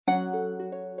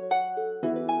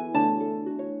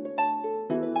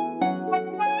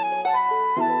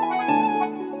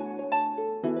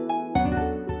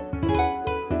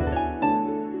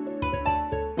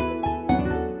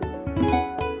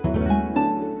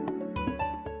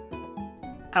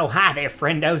Oh, hi there,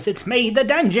 friendos. It's me, the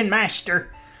Dungeon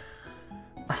Master.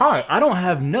 Hi, I don't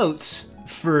have notes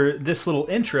for this little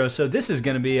intro, so this is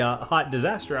going to be a hot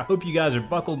disaster. I hope you guys are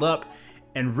buckled up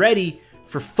and ready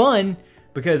for fun,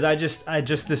 because I just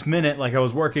this minute, like I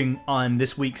was working on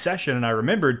this week's session, and I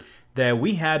remembered that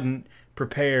we hadn't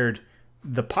prepared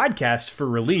the podcast for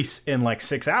release in like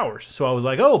 6 hours. So I was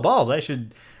like, oh, balls, I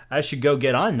should go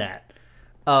get on that.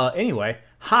 Anyway,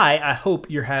 hi, I hope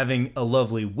you're having a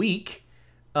lovely week,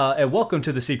 and welcome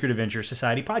to the Secret Adventure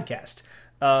Society podcast.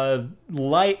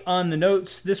 Light on the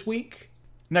notes this week.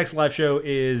 Next live show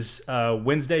is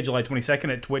Wednesday, July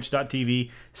 22nd at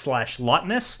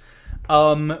twitch.tv/Lotness.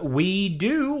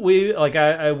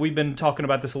 We've been talking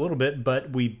about this a little bit,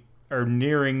 but we are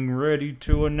nearing ready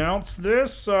to announce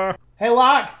this. Hey,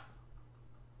 Locke!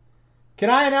 Can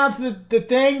I announce the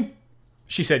thing?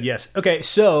 She said yes. Okay,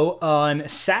 so on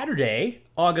Saturday,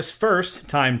 August 1st,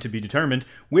 time to be determined,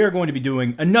 we are going to be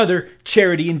doing another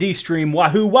Charity and D stream.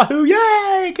 Wahoo, wahoo,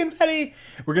 yay, confetti!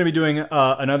 We're going to be doing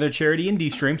another Charity and D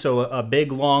stream, so a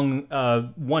big, long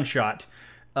one-shot.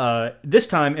 This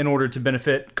time in order to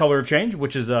benefit Color of Change,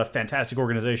 which is a fantastic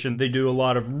organization. They do a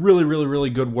lot of really, really, really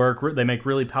good work. They make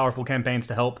really powerful campaigns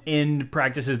to help end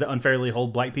practices that unfairly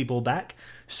hold black people back.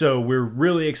 So we're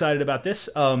really excited about this.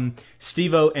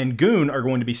 Steve-O and Goon are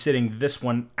going to be sitting this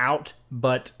one out,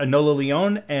 but Enola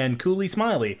Leon and Cooley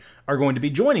Smiley are going to be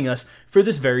joining us for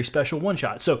this very special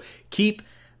one-shot. So keep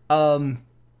your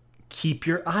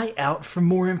eye out for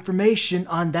more information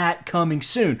on that coming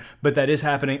soon. But that is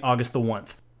happening August the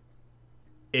 1st.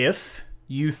 If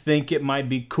you think it might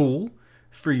be cool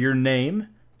for your name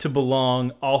to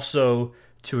belong also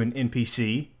to an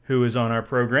NPC who is on our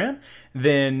program,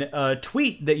 then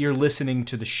tweet that you're listening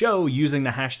to the show using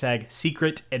the hashtag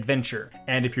 #SecretAdventure.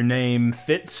 And if your name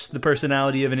fits the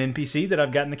personality of an NPC that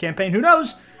I've got in the campaign, who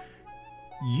knows?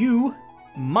 You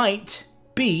might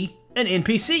be an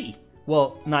NPC.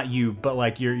 Well, not you, but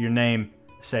like your name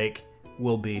sake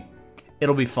will be.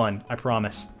 It'll be fun, I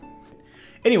promise.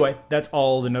 Anyway, that's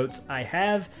all the notes I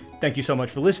have. Thank you so much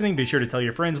for listening. Be sure to tell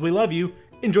your friends we love you.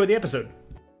 Enjoy the episode.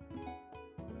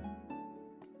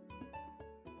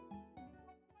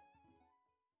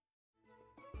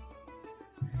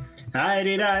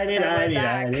 Hey, everybody.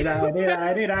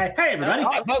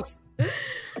 Hi, folks.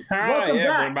 Hi,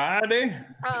 everybody.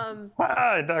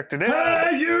 Hi, Dr. Dick.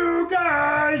 Hey, you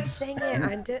guys. Dang it,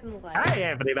 I didn't Hi,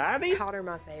 everybody. powder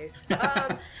my face.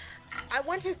 I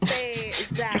want to say,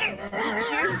 Zach,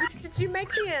 did you make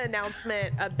the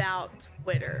announcement about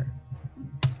Twitter?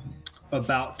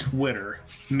 About Twitter,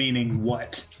 meaning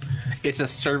what? It's a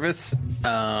service.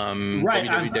 Right,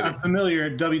 I'm familiar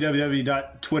at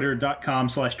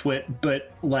www.twitter.com/twit,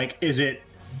 but like,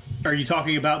 are you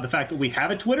talking about the fact that we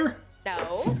have a Twitter?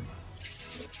 No.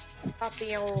 About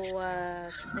the old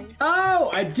thing. Oh,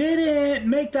 I didn't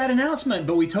make that announcement,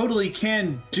 but we totally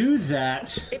can do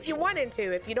that. If you wanted to.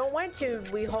 If you don't want to,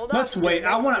 we hold on. Let's wait.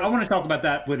 I want to talk about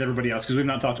that with everybody else because we've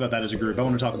not talked about that as a group. I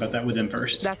want to talk about that with them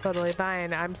first. That's totally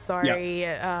fine. I'm sorry,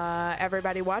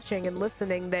 everybody watching and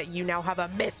listening, that you now have a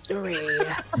mystery.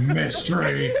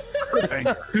 Mystery.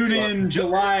 Tune in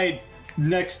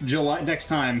next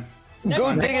time.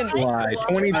 Go dig in July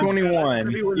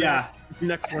 2021. Yeah.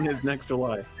 Next one is next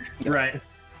July. Right.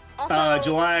 Also,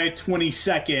 July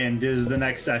 22nd is the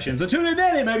next session. So tune in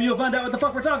then and maybe you'll find out what the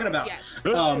fuck we're talking about. Yes.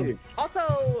 Um,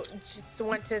 Also, just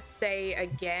want to say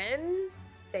again,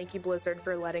 thank you, Blizzard,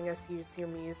 for letting us use your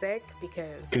music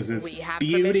because 'Cause it's we have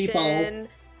beautiful. permission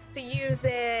to use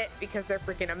it because they're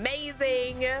freaking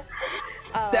amazing.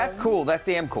 That's cool. That's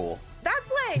damn cool. That's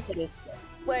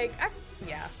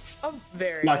I'm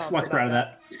very Lux pumped proud of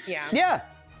about that. Yeah. Yeah.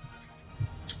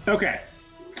 Okay,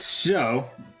 so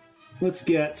let's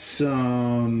get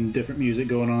some different music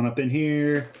going on up in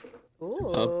here. Ooh.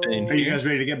 Up in Are you guys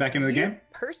ready to get back into the game?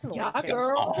 Personal. Yeah, attention.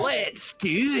 girl. Let's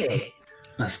do it.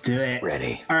 Let's do it.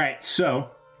 Ready. All right,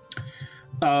 so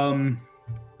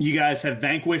you guys have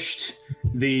vanquished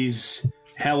these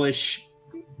hellish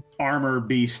armor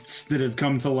beasts that have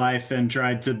come to life and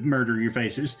tried to murder your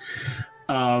faces.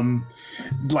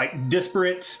 Like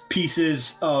disparate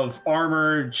pieces of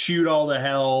armor chewed all to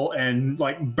hell and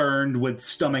like burned with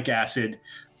stomach acid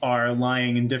are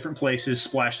lying in different places,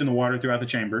 splashed in the water throughout the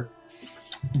chamber.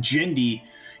 Jindy,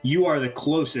 you are the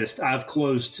closest. I've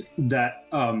closed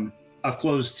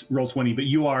Roll20, but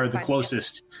you are the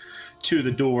closest to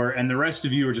the door, and the rest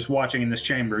of you are just watching in this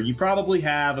chamber. You probably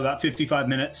have about 55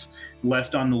 minutes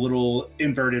left on the little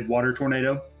inverted water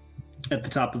tornado at the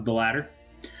top of the ladder.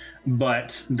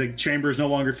 But the chamber is no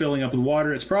longer filling up with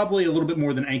water. It's probably a little bit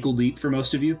more than ankle deep for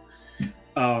most of you.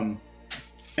 And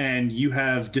and you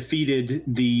have defeated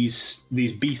these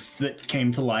beasts that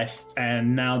came to life,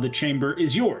 and now the chamber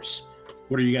is yours.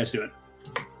 What are you guys doing?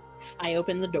 I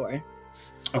open the door.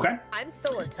 Okay. I'm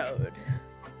still a toad.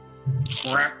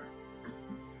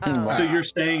 So you're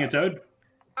staying a toad?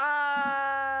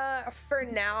 For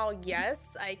now,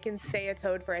 yes. I can stay a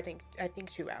toad for I think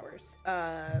 2 hours.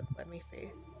 Let me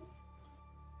see.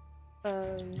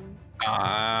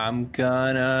 I'm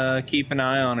gonna keep an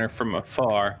eye on her from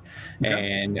afar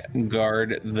and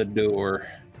guard the door.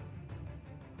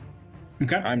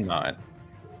 Okay. I'm not.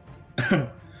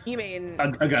 You mean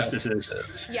Augustus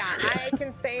is. Yeah, I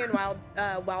can stay in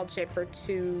wild shape for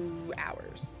 2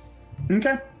 hours.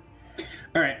 Okay.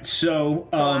 All right. So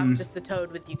I'm just a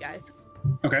toad with you guys.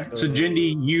 Okay. So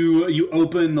Jindy, you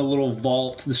open the little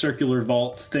vault, the circular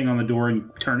vault thing on the door,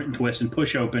 and turn it and twist and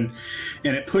push open,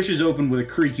 and it pushes open with a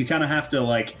creak. You kind of have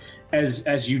to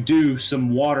as you do,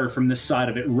 some water from this side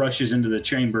of it rushes into the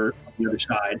chamber on the other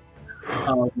side.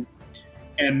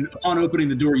 And upon opening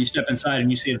the door, you step inside and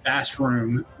you see a vast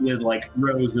room with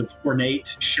rows of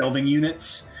ornate shelving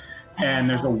units, and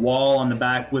there's a wall on the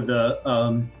back with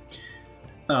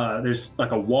there's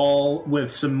a wall with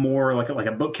some more like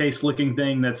a bookcase looking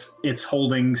thing it's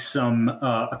holding some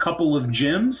a couple of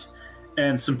gems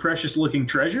and some precious looking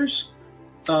treasures.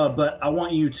 But I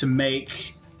want you to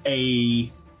make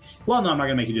no, I'm not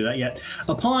gonna make you do that yet.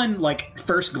 Upon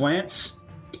first glance,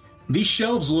 these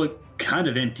shelves look kind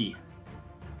of empty.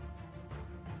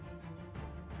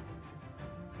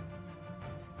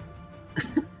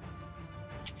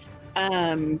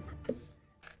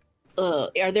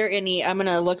 Are there any? I'm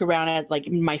gonna look around at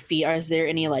my feet. Is there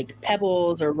any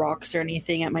pebbles or rocks or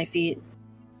anything at my feet?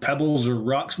 Pebbles or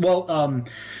rocks? Well,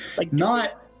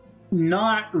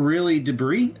 not really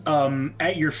debris.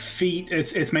 At your feet,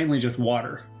 it's mainly just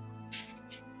water.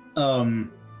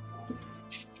 No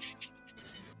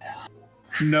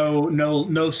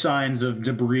signs of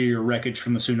debris or wreckage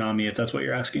from the tsunami, if that's what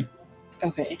you're asking.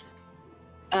 Okay.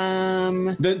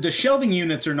 The shelving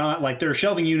units are not there are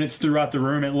shelving units throughout the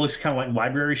room. It looks kind of like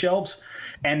library shelves,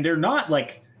 and they're not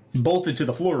bolted to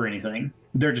the floor or anything.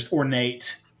 They're just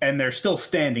ornate, and they're still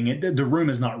standing. The room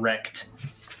is not wrecked.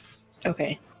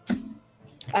 Okay.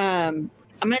 I'm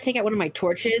gonna take out one of my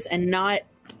torches and I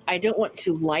don't want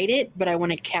to light it, but I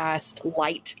want to cast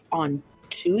light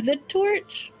onto the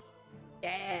torch.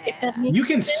 Yeah. You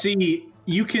can see.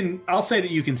 I'll say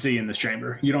that you can see in this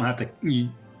chamber. You don't have to.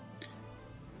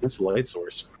 What's the light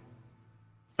source?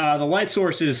 The light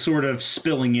source is sort of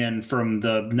spilling in from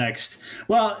the next.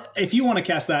 Well, if you want to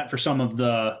cast that for some of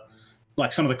the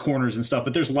corners and stuff,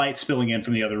 but there's light spilling in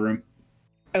from the other room.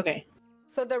 Okay.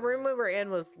 So the room we were in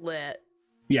was lit.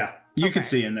 Yeah, you can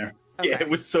see in there. Okay. Yeah, it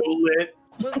was so lit.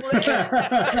 Was lit.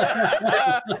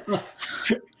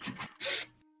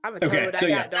 I'm a toad. Okay, so I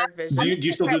got dark vision. Do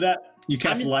you still do that? You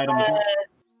cast light on the torch?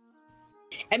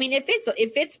 I mean, if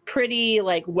it's pretty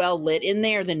well lit in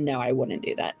there, then no, I wouldn't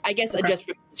do that. I guess just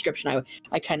from the description,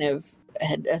 I kind of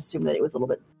had assumed that it was a little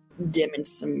bit dim in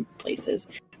some places.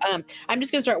 I'm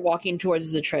just gonna start walking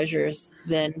towards the treasures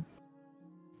then.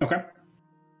 Okay.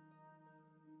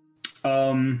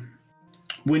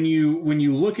 When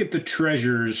you look at the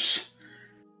treasures,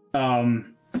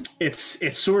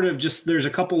 it's sort of just there's a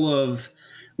couple of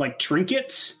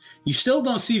trinkets. You still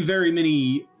don't see very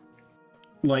many.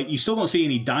 You still don't see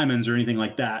any diamonds or anything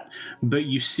like that, but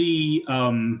you see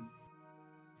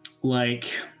like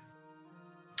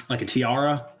a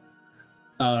tiara,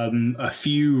 a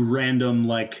few random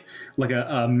like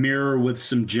a mirror with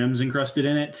some gems encrusted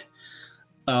in it.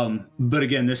 But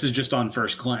again, this is just on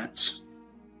first glance.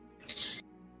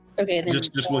 Okay, then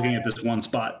just looking at this one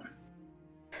spot.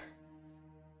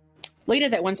 Looking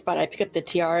at that one spot, I pick up the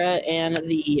tiara and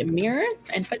the mirror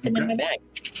and put them in my bag.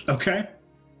 Okay.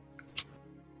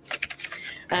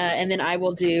 And then I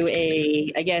will do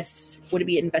I guess, would it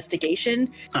be investigation?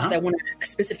 Because I want to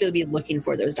specifically be looking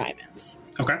for those diamonds.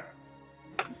 Okay.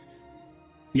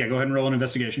 Yeah, go ahead and roll an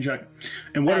investigation check.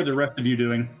 And what are the rest of you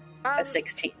doing?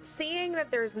 16. Seeing that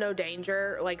there's no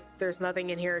danger, there's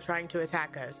nothing in here trying to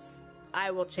attack us, I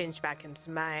will change back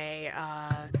into my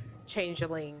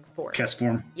changeling form. Kess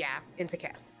form. Yeah, into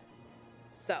Kess.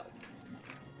 So,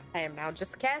 I am now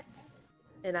just Kess,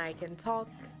 and I can talk.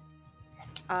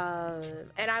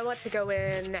 And I want to go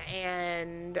in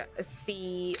and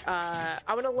see. I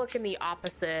want to look in the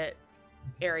opposite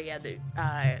area that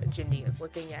Jindy is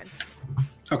looking in.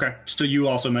 Okay, so you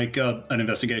also make an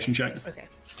investigation check. Okay.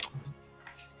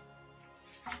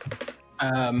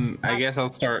 I guess I'll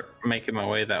start making my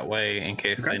way that way in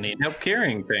case they need help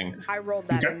carrying things. I rolled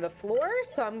that in the floor,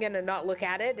 so I'm gonna not look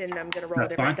at it, and I'm gonna roll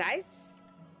That's a different fine. dice.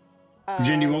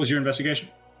 Jindy, what was your investigation?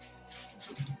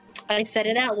 I said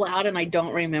it out loud and I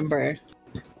don't remember.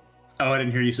 Oh, I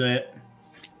didn't hear you say it.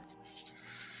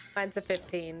 Mine's a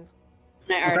 15.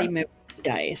 I already moved the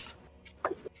dice.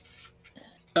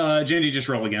 Jandy, just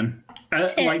roll again.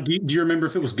 Like, do you remember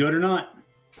if it was good or not?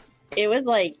 It was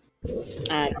like,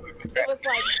 It was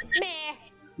like,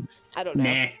 meh. I don't know.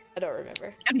 Nah. I don't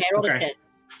remember. okay, I rolled a Okay. 10.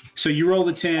 So you rolled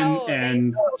a 10 Oh,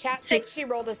 and chat said she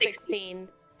rolled a 16.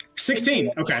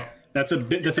 16. Okay, that's a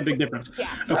big difference. Yeah.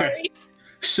 Okay, Sorry.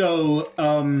 so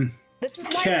This is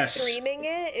why Kes. streaming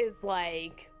it is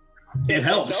like. it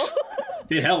helps.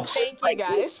 It helps. Thank you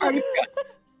guys.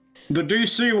 The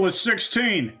DC was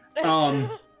 16.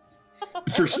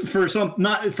 For some,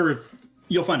 not for,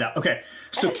 you'll find out. Okay,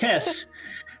 so Kes,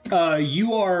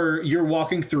 you're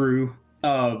walking through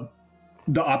the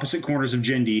opposite corners of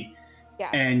Jindy, Yeah.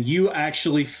 and you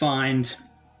actually find,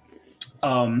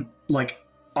 like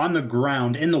on the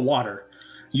ground in the water,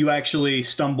 you actually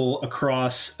stumble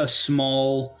across a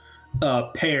small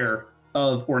pair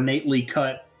of ornately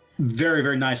cut, very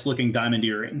very nice looking diamond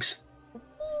earrings.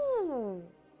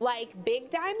 Like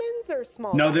big diamonds or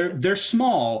small? No, diamonds? they're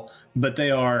small, but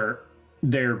they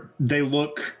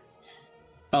look,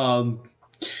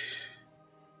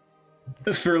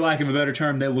 for lack of a better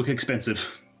term, they look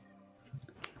expensive.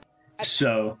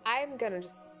 So I'm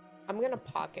gonna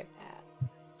pocket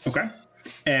that. okay,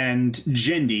 and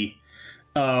Jindy,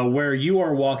 where you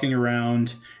are walking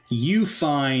around, you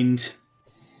find,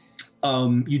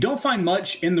 you don't find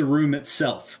much in the room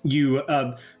itself. You,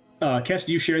 Kes,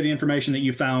 do you share the information that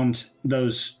you found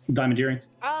those diamond earrings?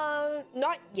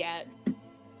 Not yet.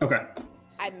 Okay.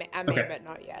 I may, Okay. but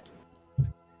not yet.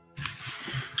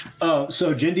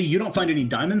 So Jindy, you don't find any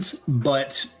diamonds,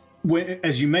 but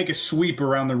as you make a sweep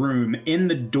around the room, in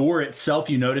the door itself,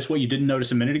 you notice what you didn't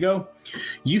notice a minute ago.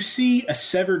 You see a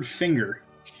severed finger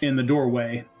in the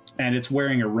doorway, and it's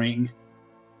wearing a ring.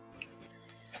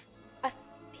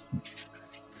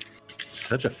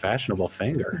 Such a fashionable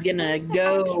finger. I'm gonna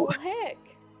go. Actual heck.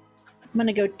 I'm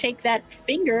gonna go take that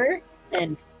finger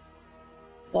and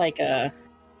like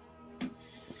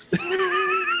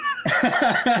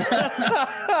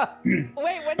Wait,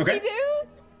 what'd Okay. she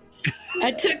do?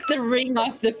 I took the ring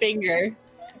off the finger.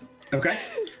 Okay.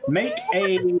 Make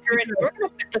a. And we're gonna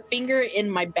put the finger in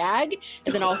my bag,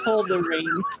 and then I'll hold the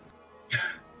ring.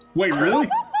 Wait, really?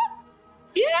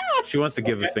 Yeah. She wants to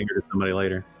give a finger to somebody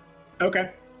later.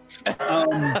 Okay.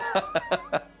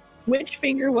 Which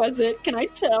finger was it? Can I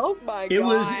tell? My It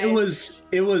was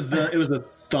the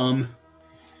thumb.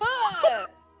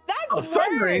 That's A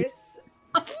thumb ring. worse.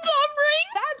 A thumb ring?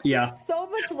 That's Yeah. just so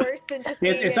much worse than just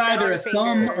being It's a either a finger.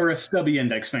 thumb or a stubby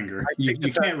index finger. You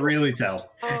can't really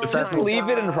tell. Oh Just my leave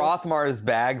it in gosh. Hrothmar's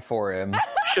bag for him.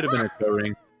 Should have been a toe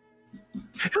ring.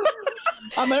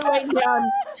 I'm gonna write down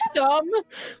thumb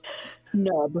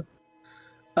nub.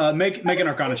 Make an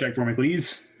Arcana check for me,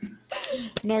 please.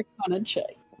 Narcana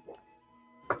check.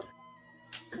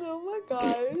 Oh my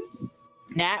gosh.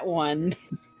 Nat 1.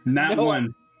 Not No.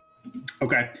 one.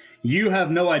 Okay. You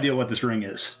have no idea what this ring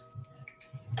is.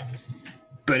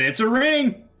 But it's a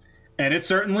ring. And it's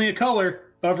certainly a color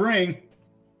of ring.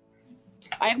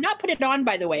 I have not put it on,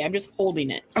 by the way. I'm just holding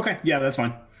it. Okay, yeah, that's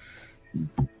fine.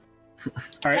 All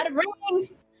right, Got a ring.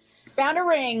 Found a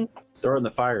ring. Throw it in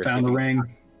the fire. found the ring.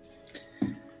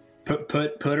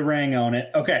 Put a ring on it.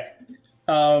 Okay.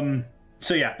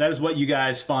 So yeah, that is what you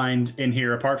guys find in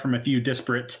here, apart from a few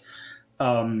disparate,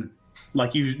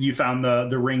 like you found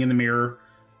the ring in the mirror,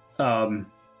 and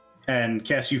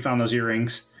Kes, you found those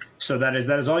earrings. So that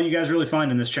is all you guys really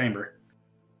find in this chamber.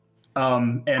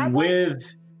 And with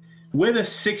a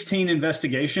 16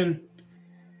 investigation,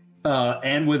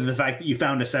 and with the fact that you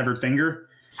found a severed finger,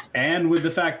 and with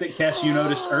the fact that Kes, you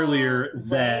noticed earlier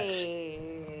that. Wait.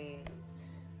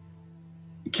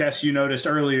 Kes, you noticed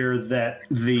earlier that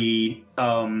the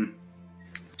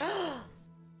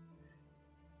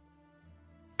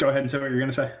go ahead and say what you're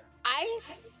gonna say.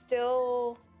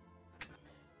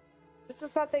 This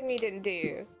is something we didn't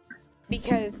do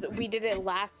because we did it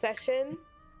last session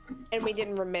and we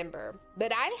didn't remember.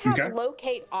 But I have Okay.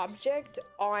 locate object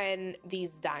on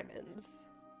these diamonds.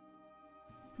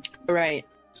 Right.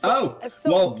 Oh,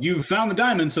 so- well, you found the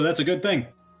diamond, so that's a good thing.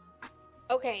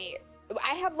 Okay,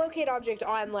 I have locate object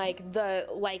on like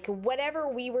whatever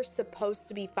we were supposed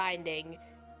to be finding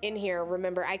in here.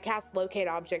 Remember, I cast locate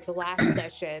object last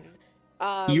session.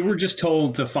 You were just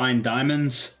told to find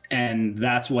diamonds, and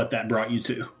that's what that brought you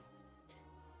to.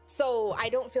 So I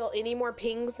don't feel any more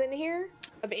pings in here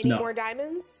of any No. more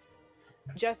diamonds.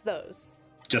 Just those.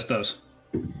 Just those.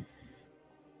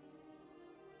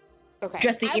 Okay.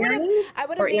 Just the I would've- earrings? I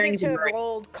would or have needed earrings to and have rings?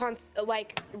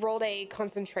 rolled a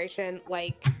concentration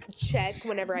check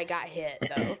whenever I got hit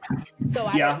though. So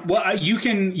I Yeah. don't- Well, you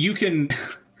can.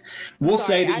 We'll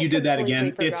Sorry, say that I you did that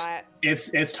completely again. forgot.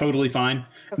 It's totally fine.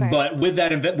 Okay. But with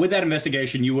that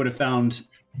investigation, you would have found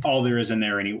all there is in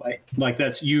there anyway. Like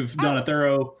you've done a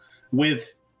thorough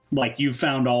with you've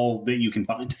found all that you can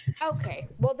find. Okay.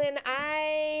 Well, then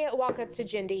I walk up to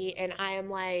Jindy and I am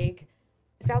like,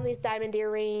 I found these diamond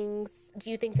earrings.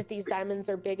 Do you think that these diamonds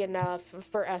are big enough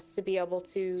for us to be able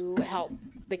to help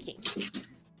the king?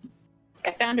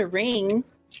 I found a ring.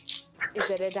 Is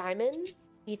it a diamond?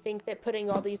 You think that putting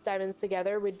all these diamonds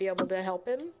together would be able to help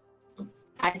him?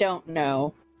 I don't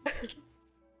know.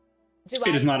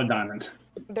 It is not a diamond.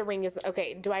 The ring is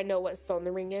okay. Do I know what stone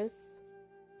the ring is?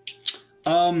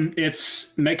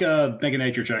 It's make a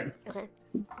nature check. Okay.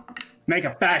 Make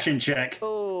a fashion check.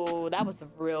 Oh, that was a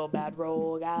real bad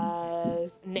roll,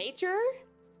 guys. Nature?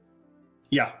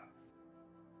 Yeah.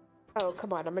 Oh,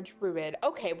 come on. I'm a druid.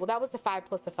 Okay, well, that was a 5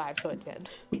 plus a 5, so a 10.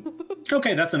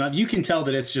 Okay, that's enough. You can tell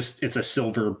that it's a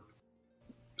silver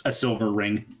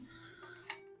ring.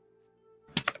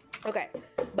 Okay,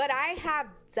 but I have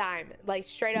diamond,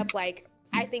 straight up,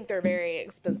 I think they're very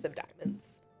expensive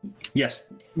diamonds. Yes.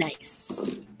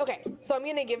 Nice. Okay, so I'm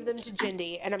gonna give them to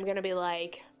Jindy, and I'm gonna be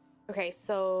like, okay,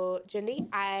 so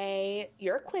Jindy,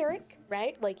 you're a cleric,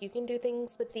 right? You can do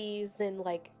things with these, and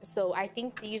so I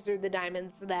think these are the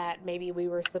diamonds that maybe we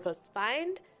were supposed to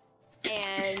find,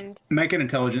 and Make an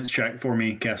intelligence check for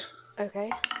me, Kess.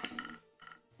 okay.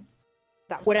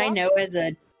 That was Would I know locked. as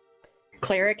a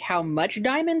cleric how much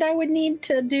diamond I would need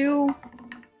to do?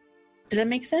 Does that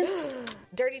make sense?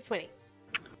 Dirty 20.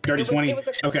 Dirty 20. It was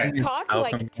a Okay. cocked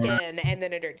Welcome. 10, and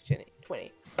then a dirty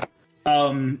 20.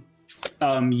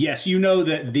 Yes, you know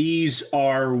that these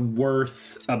are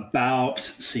worth about.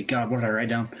 Let's see, God, what did I write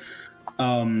down?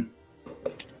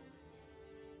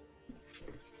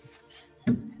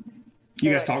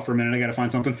 You guys talk for a minute. I gotta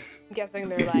find something. I'm guessing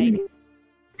they're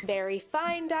very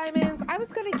fine diamonds. I was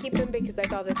gonna keep them because I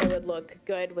thought that they would look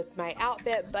good with my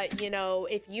outfit, but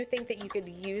if you think that you could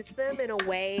use them in a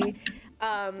way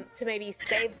to maybe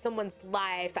save someone's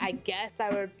life, I guess I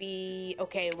would be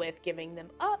okay with giving them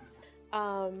up.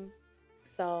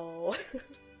 So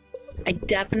I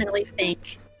definitely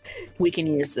think we can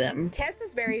use them. Kess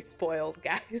is very spoiled,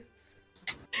 guys.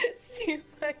 She's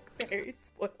very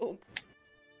spoiled.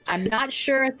 I'm not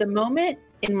sure at the moment,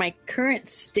 in my current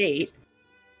state,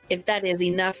 if that is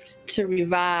enough to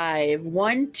revive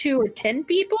 1, 2, or 10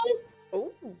 people.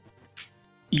 Oh,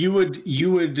 You would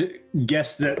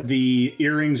guess that the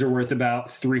earrings are worth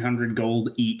about 300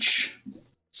 gold each.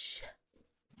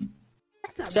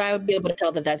 So I would be able to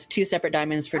tell that that's 2 separate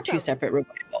diamonds for That's 2 a- separate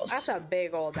revivals. that's a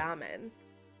big old diamond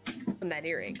from that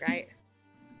earring, right?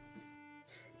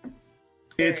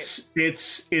 It's very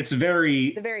It's a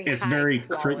very high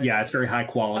quality. yeah, it's very high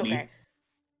quality. Okay.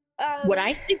 What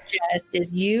I suggest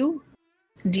is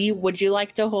would you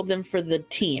like to hold them for the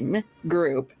team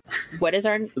group? What is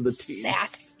our the team.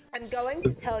 sass? I'm going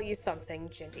to tell you something,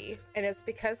 Jindy, and it's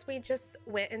because we just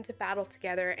went into battle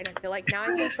together, and I feel like now I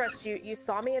can trust you. You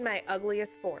saw me in my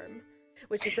ugliest form,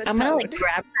 which is a I'm gonna toad.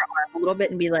 grab her arm a little bit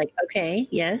and be like, okay,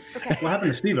 yes. Okay. What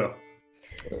happened to Steve-O?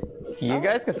 You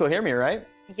guys can still hear me, right?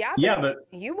 Yeah, Yeah, but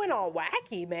you went all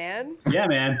wacky, man. yeah,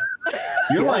 man,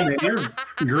 you're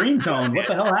green tone. What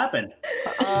the hell happened?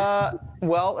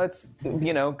 Well, it's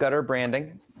gutter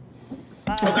branding.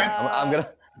 Okay.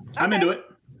 I'm into it.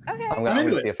 Okay. I'm I'm gonna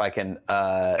into see it. if I can.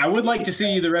 I would like to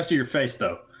see the rest of your face,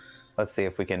 though. Let's see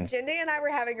if we can. Jindy and I were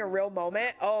having a real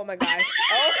moment. Oh my gosh.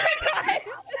 Oh my gosh.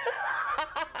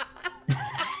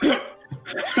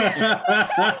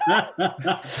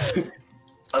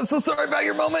 I'm so sorry about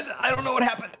your moment. I don't know what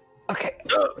happened. Okay.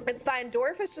 It's fine.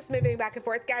 Dwarf is just moving back and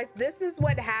forth. Guys, this is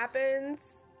what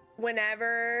happens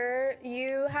whenever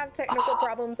you have technical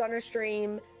problems on a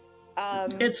stream.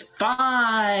 It's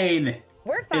fine.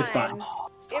 We're fine. It's fine.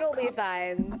 It'll be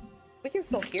fine. We can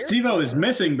still hear Steve-O is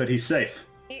missing, but he's safe.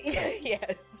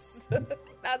 Yes.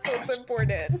 That's what's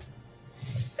important.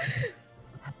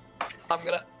 I'm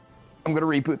gonna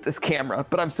reboot this camera,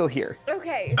 but I'm still here.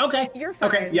 Okay. Okay. You're fine.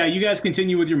 Okay. Yeah, you guys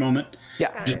continue with your moment.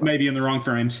 Yeah. Just maybe in the wrong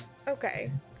frames.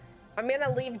 Okay. I'm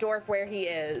gonna leave Dwarf where he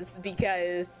is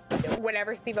because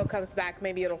whenever Steve-O comes back,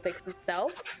 maybe it'll fix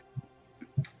itself.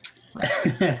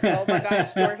 Oh my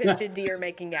gosh, Dwarf and Jindy are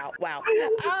making out. Wow.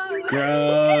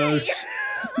 Gross.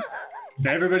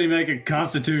 Everybody make a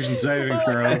Constitution saving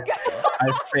throw.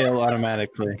 I fail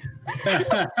automatically.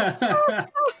 All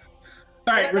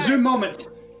right, resume moment.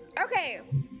 Okay,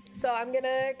 so I'm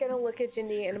gonna look at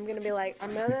Jindy and I'm gonna be like,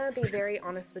 I'm gonna be very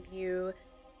honest with you.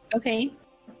 Okay.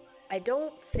 I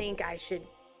don't think I should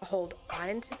hold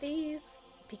on to these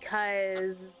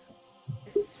because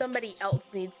somebody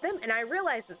else needs them, and I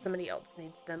realize that somebody else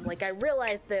needs them. Like, I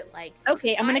realize that, like...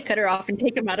 Okay, I'm gonna cut her off and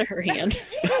take them out of her hand.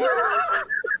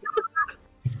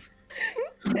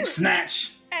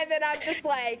 Snatch. And then I'm just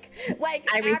like I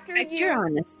after respect you... your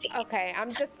honesty. Okay,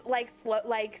 I'm just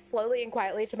slowly and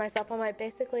quietly to myself. I'm like,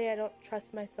 basically, I don't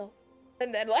trust myself.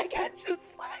 And then I just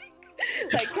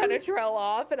kind of trail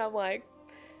off, and I'm like,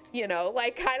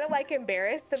 kind of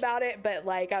embarrassed about it, but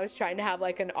I was trying to have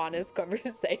an honest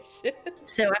conversation.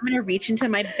 So I'm gonna reach into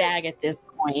my bag at this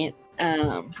point,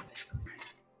 and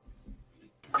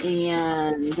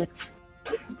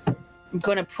I'm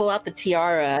gonna pull out the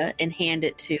tiara and hand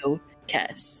it to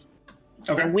Kess.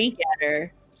 Okay. And wink at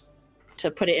her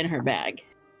to put it in her bag.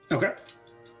 Okay.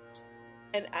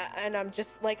 And I'm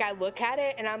just I look at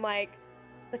it and I'm like,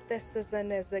 but this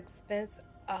isn't as expensive.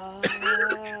 Oh, and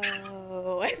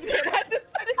then I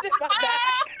just put it in my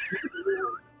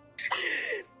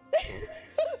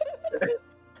bag.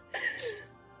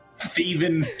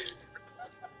 Thieving.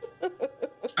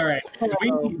 All right.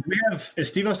 We have. Is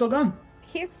Steve-O still gone?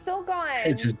 He's still gone.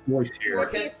 It's his voice here. Well,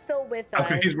 he's still with us.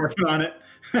 Okay, he's working on it.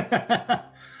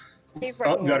 He's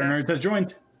working on Governor it. has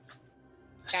joined.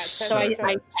 So I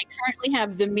currently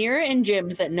have the mirror and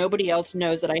gems that nobody else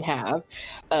knows that I have,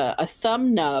 a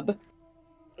thumb nub,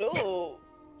 Ooh.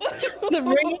 the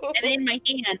ring, and in my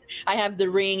hand I have the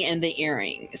ring and the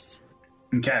earrings.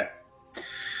 Okay.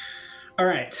 All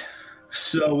right.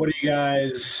 So what are you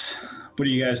guys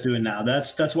doing now?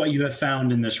 That's what you have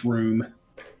found in this room.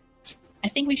 I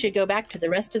think we should go back to the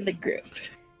rest of the group.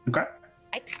 Okay.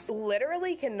 I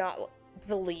literally cannot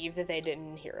believe that they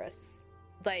didn't hear us.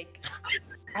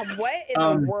 What in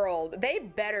the world? They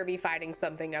better be fighting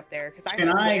something up there, because Can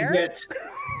I get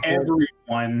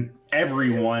everyone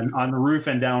on the roof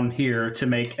and down here to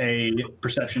make a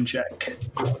perception check?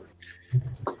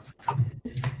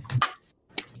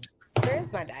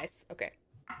 Where's my dice? Okay.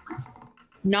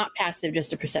 Not passive,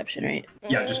 just a perception, right?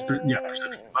 Yeah, perception.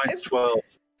 Mine's 12.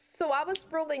 So I was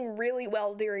rolling really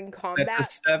well during combat.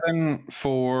 That's a 7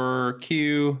 for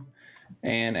Q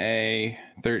and a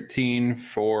 13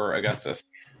 for Augustus.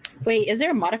 Wait, is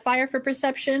there a modifier for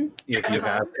perception? If you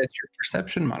have It's your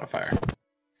perception modifier.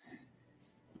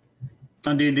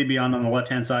 On D&D Beyond on the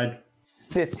left-hand side.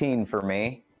 15 for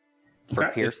me. For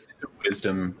Okay. Pierce. it's a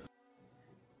wisdom.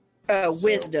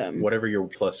 Wisdom. Whatever your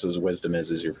plus is wisdom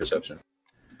is your perception.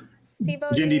 Steve-O,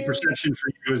 D&D perception for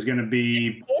you is going to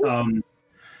be...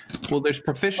 Well, there's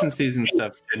proficiencies and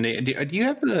stuff. Do you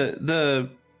have the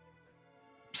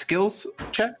skills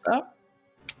checks up?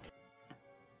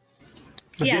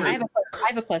 Yeah, I have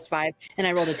a +5, and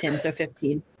I rolled a 10, so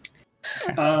 15.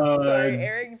 sorry,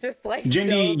 Eric just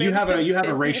Jindy, dove you have a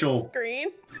into racial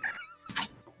screen.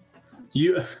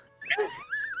 You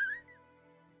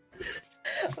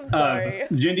I'm sorry.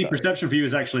 Jindy, Sorry. perception for you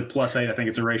is actually +8. I think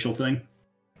it's a racial thing.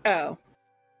 Oh.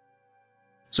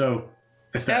 So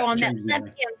if that On that changes left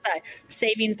anything. hand side,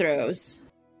 saving throws.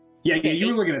 Yeah, Okay. you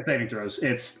were looking at saving throws.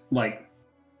 It's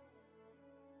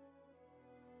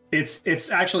it's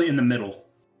actually in the middle.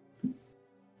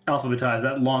 Alphabetized,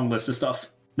 that long list of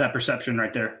stuff. That perception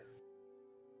right there.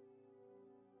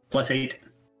 +8.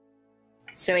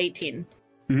 So 18.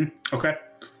 Okay.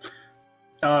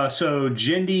 So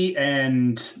Jindy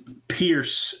and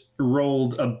Pierce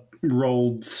rolled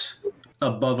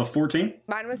above a 14.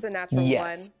 Mine was the natural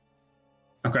Yes.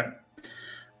 one. Okay.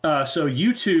 So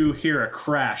you two hear a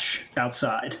crash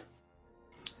outside.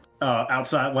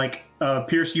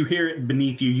 Pierce, you hear it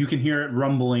beneath you. You can hear it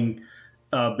rumbling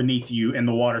beneath you in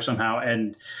the water somehow.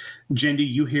 And Jindy,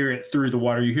 you hear it through the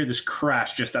water. You hear this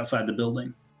crash just outside the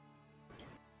building.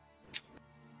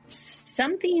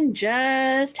 Something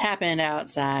just happened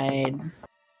outside.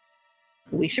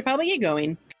 We should probably get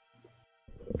going.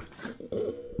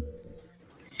 And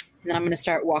then I'm going to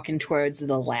start walking towards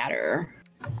the ladder.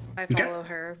 I follow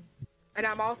her. And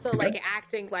I'm also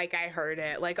acting like I heard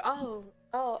it.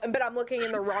 Oh, but I'm looking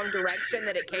in the wrong direction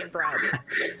that it came from.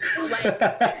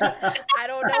 I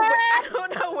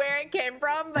don't know where it came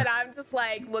from, but I'm just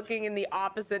looking in the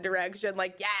opposite direction.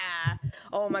 Yeah.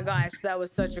 Oh my gosh, that was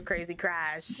such a crazy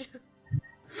crash.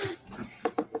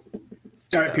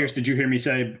 All right, Pierce, did you hear me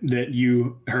say that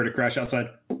you heard a crash outside?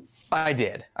 I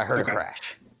did. I heard Okay. a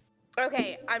crash.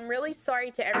 Okay, I'm really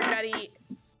sorry to everybody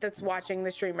that's watching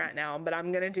the stream right now, but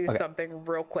I'm gonna do something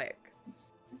real quick.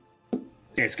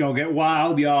 It's gonna get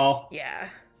wild, y'all. Yeah.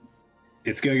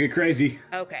 It's gonna get crazy.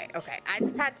 Okay. I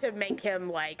just had to make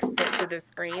him fit to the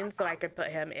screen so I could put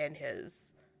him in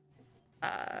his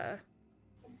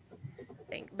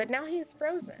thing. But now he's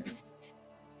frozen.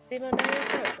 Simo, now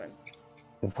you're frozen.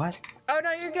 What? Oh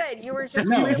no, you're good. You were just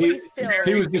No, really still.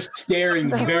 he was just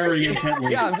staring very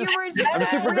intently. Yeah, You were just I'm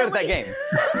super good at that game.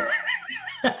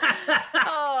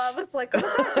 Oh, I was like, oh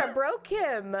my gosh, I broke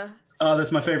him. Oh,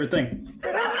 that's my favorite thing.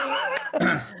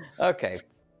 Okay.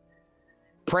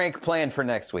 Prank plan for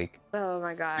next week. Oh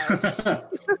my gosh.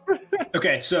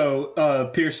 Okay, so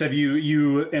Pierce, have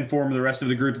you informed the rest of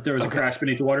the group that there was a crash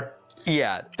beneath the water?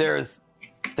 Yeah,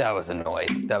 that was a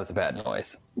noise. That was a bad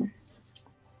noise.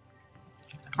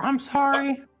 I'm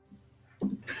sorry.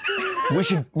 We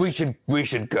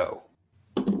should go.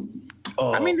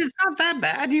 Oh, I mean, it's not that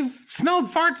bad. You've smelled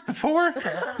farts before.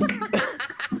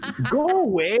 go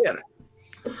where?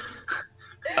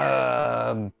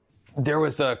 There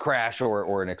was a crash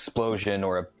or an explosion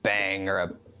or a bang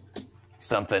or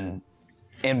something,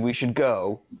 and we should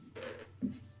go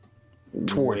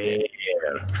towards it.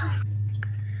 Where?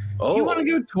 Oh, You want to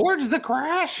go towards the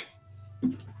crash?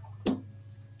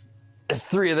 There's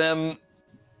three of them.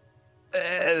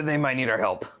 They might need our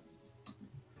help.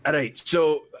 all right.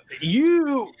 So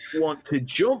you want to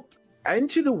jump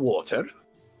into the water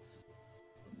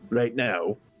right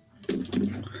now,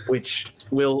 which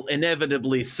will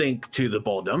inevitably sink to the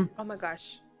bottom, Oh my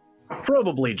gosh.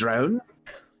 probably drown,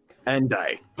 and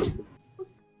die.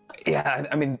 Yeah,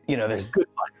 I mean, there's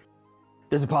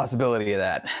a possibility of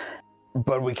that,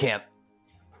 but we can't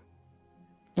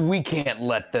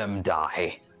let them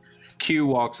die. Q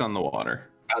walks on the water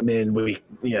I mean, all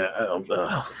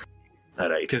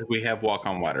right. because we have walk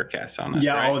on water cast on us.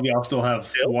 Yeah, right? all of y'all still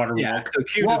have water Yeah, walk. so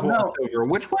Q Well, just walks over.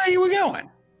 Which way are you going?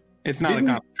 It's not Didn't-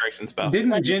 a concentration spell.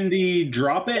 Didn't Jindy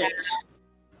drop it?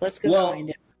 Let's go Well- find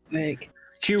it. Quick.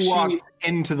 Q walks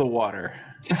into the water.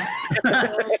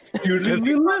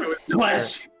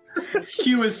 Flash.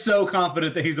 Q is so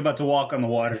confident that he's about to walk on the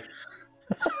water.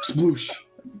 Sploosh.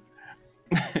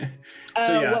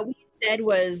 So, yeah. What we said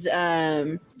was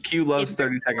Q loves If-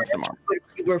 30 seconds to Mars.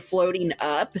 we were floating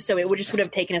up, so it would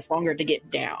have taken us longer to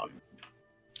get down.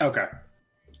 Okay.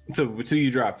 So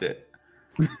you dropped it.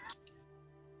 We're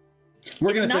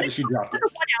going to It's say not that she dropped it. For a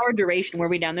 1 hour duration, were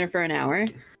we down there for an hour?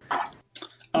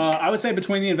 I would say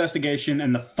between the investigation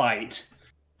and the fight,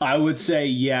 I would say,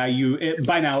 yeah,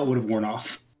 by now it would have worn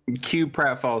off. Q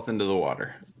pratfalls into the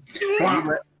water.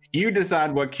 You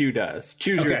decide what Q does.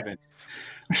 Choose your Okay. event.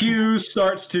 Q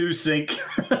starts to sink.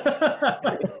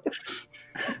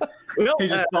 Well, He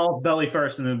just falls belly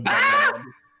first and then.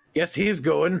 yes, he's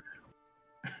going.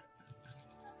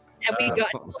 Have we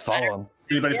got Let's follow him.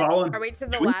 Anybody following? Are we to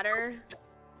the ladder?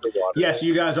 The water. Yes,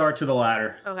 you guys are to the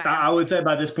ladder. Okay. I would say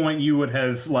by this point you would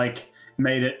have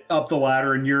made it up the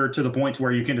ladder, and you're to the point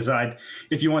where you can decide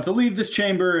if you want to leave this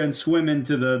chamber and swim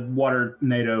into the water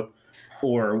NATO,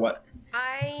 or what.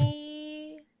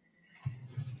 I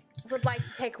would like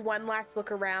to take one last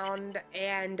look around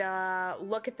and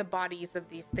look at the bodies of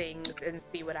these things and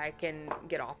see what I can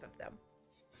get off of them.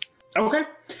 Okay.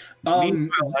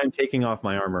 Meanwhile, I'm taking off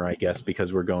my armor, I guess,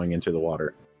 because we're going into the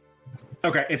water.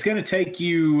 Okay. It's going to take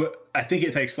you. I think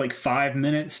it takes 5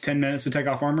 minutes, 10 minutes to take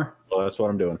off armor. Well, that's what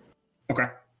I'm doing. Okay.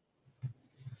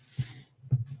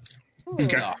 Ooh.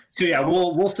 Okay. So yeah,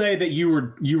 we'll say that you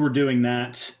were doing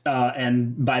that,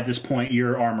 and by this point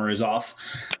your armor is off.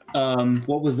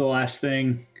 What was the last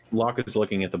thing? Locke is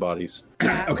looking at the bodies.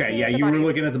 Yeah, I'm Okay, looking yeah, at the you were bodies.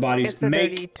 looking at the bodies. It's a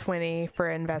Make dirty 20 for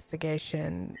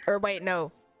investigation. Or wait,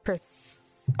 no.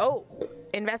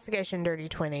 Investigation dirty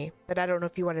 20. But I don't know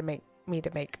if you want to make me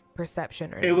to make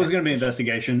perception or it was going to be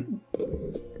investigation,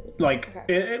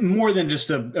 more than just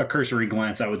a cursory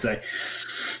glance, I would say.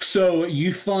 So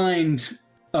you find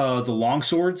the long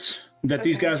swords that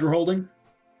these Okay. guys were holding.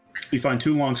 You find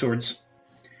 2 long swords,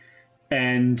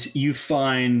 and you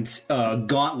find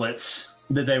gauntlets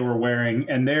that they were wearing,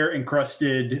 and they're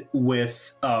encrusted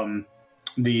with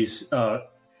these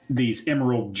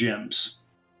emerald gems.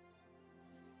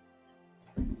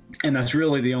 And that's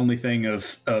really the only thing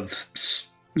of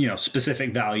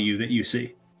specific value that you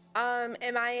see.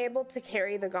 Am I able to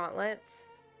carry the gauntlets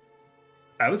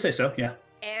I would say so, yeah.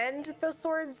 and the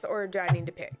swords, or do I need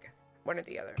to pick one or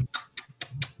the other?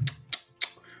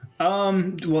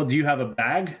 Well, do you have a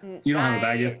bag? You don't have a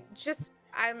bag yet.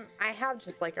 I have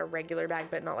just a regular bag,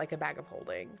 but not a bag of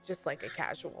holding, just a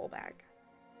casual bag.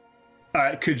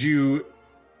 Could you?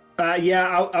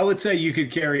 I would say you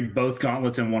could carry both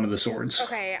gauntlets and one of the swords.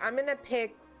 Okay, I'm gonna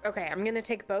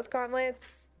take both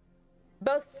gauntlets,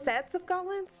 both sets of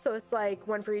gauntlets, so it's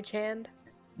one for each hand.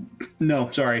 No,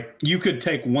 sorry. You could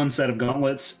take one set of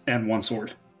gauntlets and one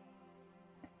sword.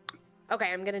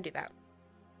 Okay, I'm gonna do that.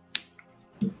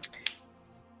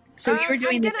 So you were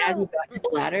doing I'm this gonna- as we got to the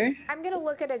ladder? I'm gonna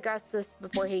look at Augustus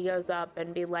before he goes up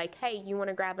and be like, "Hey, you want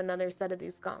to grab another set of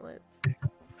these gauntlets?"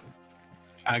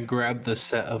 I grabbed the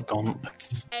set of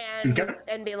gauntlets. And Okay.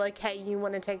 and be like, "Hey, you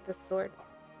want to take this sword?"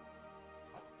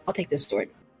 I'll take this sword.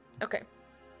 Okay.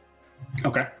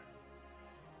 Okay.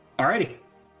 Alrighty.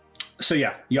 So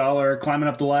yeah, y'all are climbing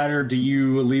up the ladder. Do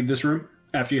you leave this room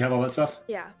after you have all that stuff?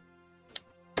 Yeah.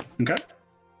 Okay.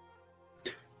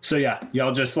 So yeah,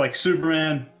 y'all just like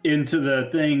Superman into the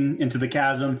thing, into the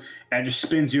chasm, and it just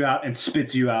spins you out and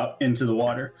spits you out into the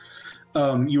water.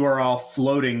 You are all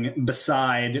floating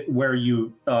beside where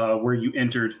you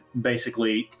entered,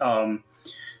 basically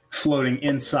floating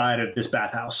inside of this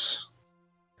bathhouse.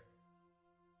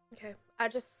 Okay. I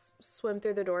just swim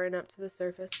through the door and up to the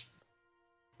surface,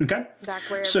 Okay. back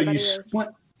where So everybody is.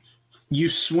 you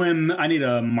swim. I need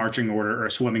a marching order or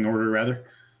a swimming order rather.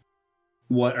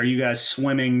 What are you guys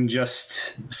swimming?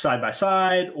 Just side by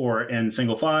side or in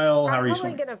single file? How I'm are you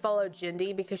probably swimming? gonna follow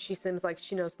Jindy because she seems like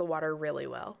she knows the water really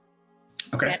well.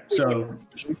 Okay, so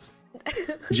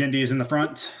Jindy is in the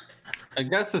front.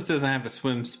 Augustus doesn't have a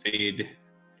swim speed,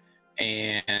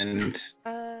 and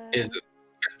is a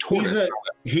tortoise.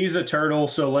 He's a turtle,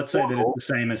 so let's say that it's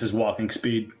the same as his walking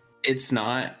speed. It's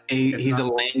not. It's He's not.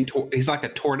 a land. He's like a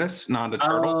tortoise, not a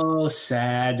turtle. Oh,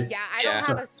 sad. Yeah, I Yeah. don't So,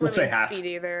 have a let's say swimming half. speed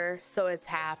either, so it's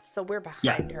half. So we're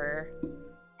behind her.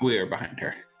 We are behind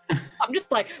her. I'm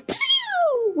just like,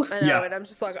 pew! I know, Yeah. and I'm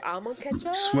just like, I'm gonna catch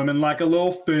up. Swimming like a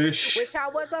little fish. Wish I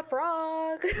was a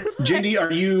frog. Jindy,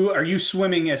 are you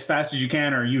swimming as fast as you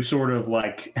can, or are you sort of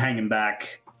like hanging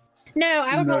back? No,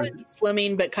 I would No. probably be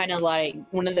swimming, but kind of like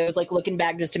one of those, like looking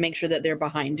back just to make sure that they're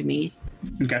behind me.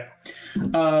 Okay.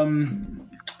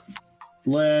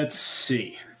 Let's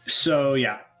see. So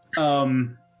yeah.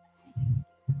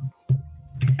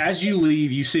 As you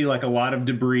leave, you see like a lot of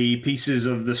debris, pieces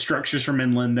of the structures from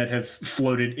inland that have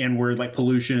floated inward, like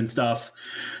pollution and stuff.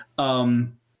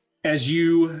 As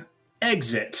you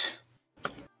exit,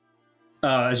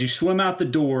 as you swim out the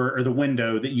door or the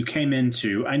window that you came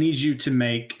into, I need you to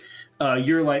make,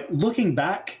 you're like looking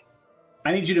back.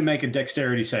 I need you to make a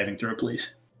dexterity saving throw,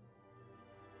 please.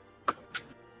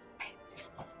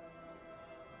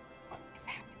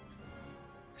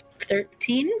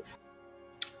 13?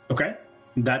 Okay,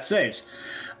 that saves.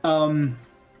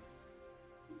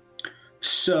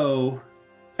 So,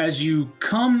 as you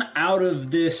come out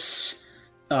of this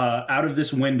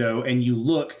window and you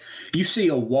look, you see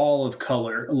a wall of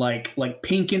color, like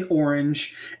pink and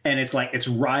orange, and it's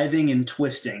writhing and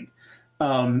twisting.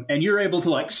 And you're able to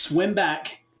like swim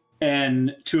back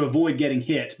and to avoid getting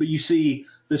hit, but you see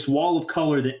this wall of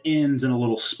color that ends in a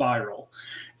little spiral.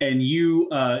 And you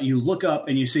look up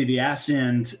and you see the ass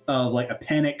end of like a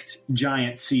panicked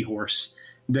giant seahorse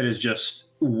that is just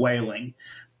wailing.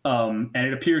 And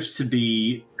it appears to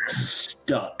be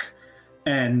stuck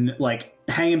and like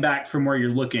hanging back from where you're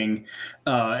looking.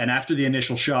 And after the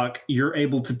initial shock, you're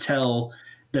able to tell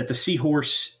that the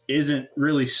seahorse isn't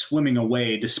really swimming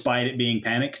away despite it being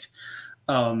panicked.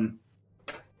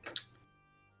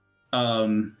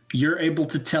 You're able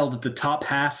to tell that the top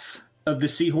half of the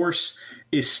seahorse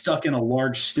is stuck in a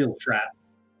large steel trap.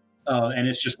 And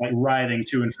it's just like writhing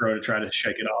to and fro to try to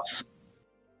shake it off.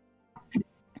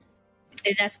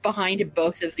 And that's behind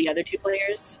both of the other two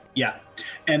players? Yeah.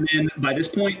 And then by this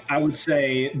point, I would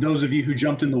say those of you who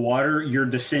jumped in the water, you're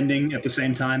descending at the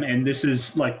same time. And this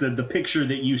is like the picture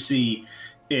that you see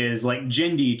is like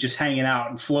Jindy just hanging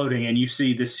out and floating. And you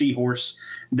see this seahorse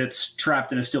that's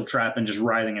trapped in a steel trap and just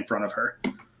writhing in front of her.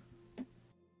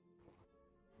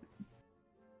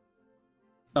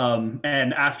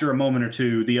 And after a moment or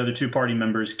two, the other two party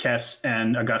members, Kess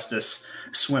and Augustus,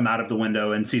 swim out of the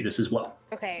window and see this as well.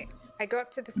 Okay, I go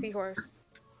up to the seahorse.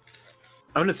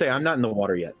 I'm gonna say I'm not in the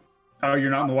water yet. Oh,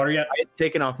 you're not in the water yet? I had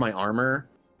taken off my armor,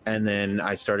 and then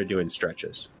I started doing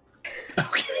stretches.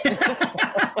 Okay.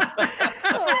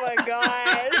 Oh my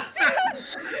gosh.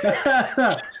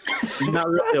 I'm not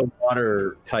really a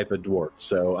water type of dwarf,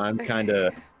 so I'm kind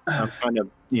of,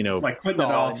 It's like putting it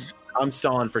stalling. off. I'm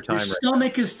stalling for time Your right now.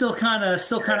 stomach is still kind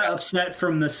of upset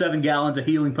from the 7 gallons of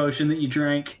healing potion that you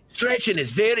drank. Stretching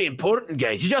is very important,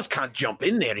 guys. You just can't jump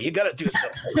in there. You got to do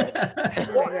something.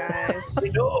 Oh my gosh.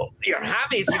 You know, your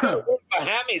hammies. You got to work the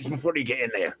hammies before you get in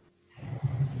there.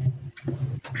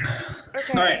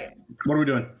 Okay. All right, what are we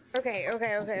doing? Okay.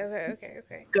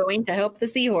 Going to help the I'm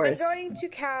seahorse. going to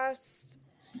cast.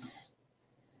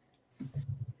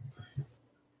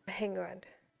 Hang on.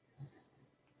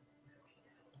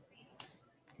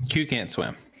 Q can't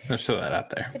swim. Let's throw that out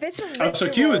there. If it's a Oh, so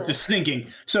Q is ritual- just sinking.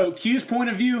 So Q's point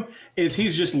of view is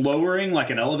he's just lowering like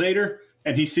an elevator,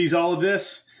 and he sees all of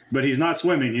this, but he's not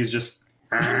swimming. He's just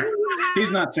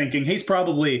he's not sinking. He's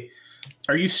probably.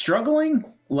 Are you struggling?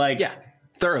 Like Yeah,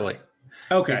 thoroughly.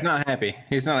 Okay. He's not happy.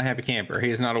 He's not a happy camper. He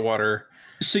is not a water.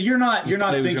 So you're not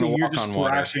sinking. You're just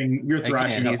thrashing. You're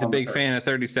thrashing. Again, he's a big fan of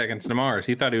 30 Seconds to Mars.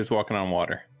 He thought he was walking on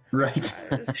water. Right.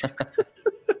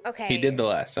 Okay. He did the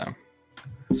last time.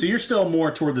 So you're still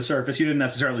more toward the surface. You didn't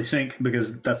necessarily sink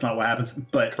because that's not what happens.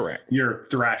 But Correct. You're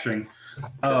thrashing,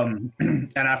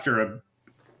 and after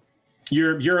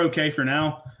you're okay for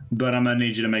now. But I'm gonna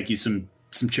need you to make you some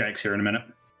checks here in a minute.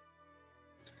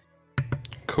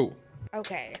 Cool.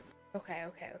 Okay.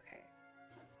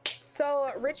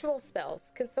 So, ritual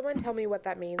spells. Can someone tell me what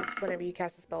that means whenever you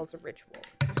cast a spell as a ritual?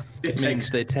 It Means takes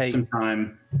they take some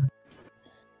time.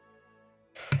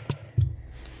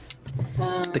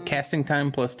 the casting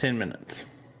time plus 10 minutes.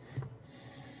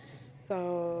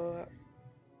 So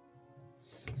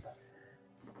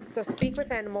speak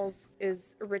with animals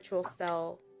is a ritual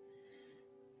spell.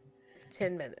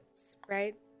 10 minutes,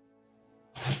 right?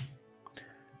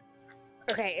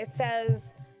 Okay, it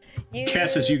says you.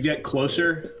 Cass, as you get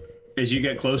closer,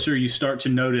 you start to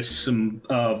notice some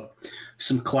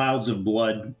clouds of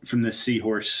blood from this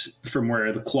seahorse from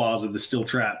where the claws of the steel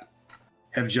trap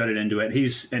have jutted into it.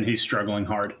 He's struggling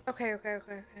hard. Okay.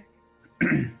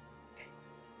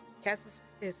 Cass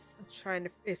is trying to.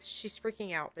 She's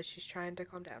freaking out, but she's trying to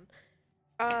calm down.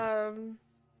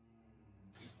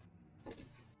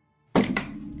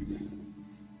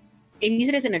 And you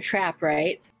said it's in a trap,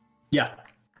 right? Yeah.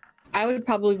 I would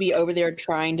probably be over there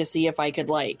trying to see if I could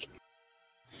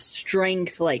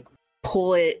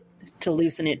pull it to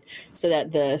loosen it so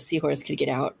that the seahorse could get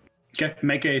out. Okay.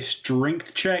 Make a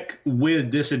strength check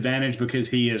with disadvantage because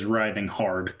he is writhing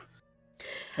hard.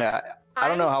 Yeah. I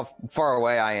don't know how far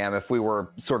away I am. If we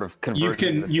were sort of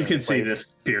converging, you can see this,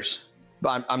 Pierce.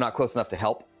 But I'm not close enough to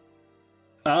help.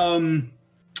 I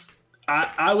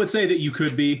would say that you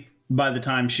could be by the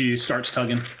time she starts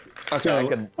tugging. Okay,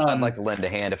 So, I'd like to lend a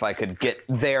hand if I could get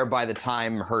there by the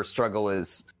time her struggle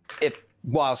is.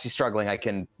 While she's struggling, I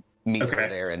can meet her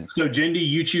there. And so, Jindy,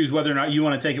 you choose whether or not you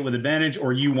want to take it with advantage,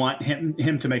 or you want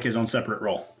him to make his own separate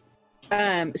roll.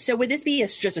 So would this be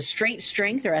just a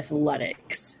strength or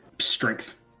athletics?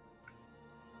 Strength.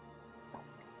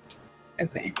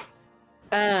 Okay.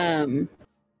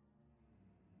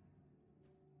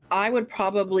 I would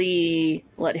probably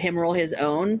let him roll his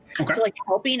own. Okay. So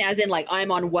helping as in I'm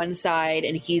on one side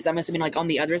and I'm assuming on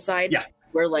the other side. Yeah.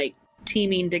 We're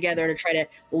teaming together to try to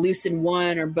loosen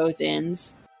one or both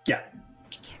ends. Yeah.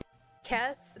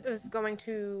 Cass is going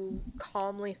to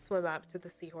calmly swim up to the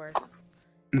seahorse.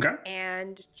 Okay.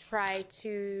 And try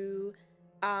to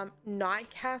not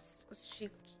cast. She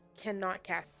cannot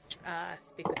cast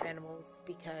Speak with Animals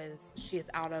because she is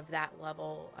out of that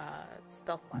level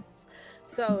spell slots.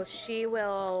 So she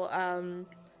will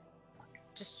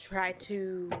just try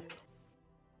to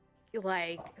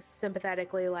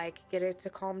sympathetically get it to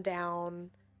calm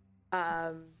down.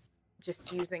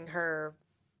 Just using her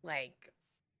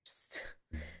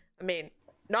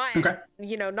not okay.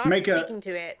 Not speaking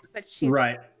to it, but she's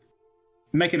right.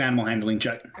 Make an animal handling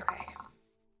check. Okay.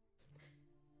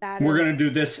 We're gonna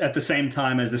do this at the same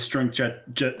time as the strength check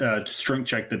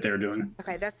that they're doing.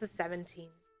 Okay, that's the 17.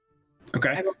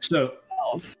 Okay, so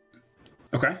 12.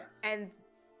 Okay. And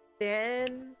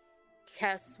then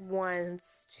Kess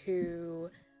wants to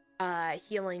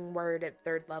healing word at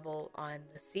 3rd level on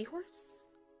the seahorse.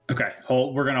 Okay,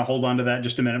 we're gonna hold on to that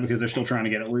just a minute because they're still trying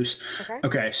to get it loose.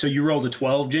 Okay, so you rolled a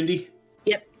 12, Jindy?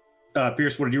 Yep.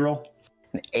 Pierce, what did you roll?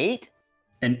 An 8?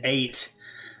 An 8.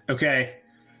 Okay.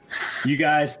 You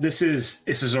guys, this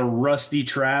is a rusty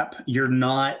trap. You're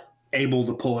not able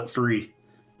to pull it free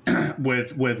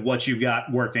with what you've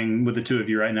got working with the two of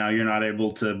you right now. You're not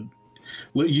able to.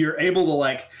 You're able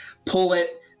to pull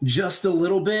it just a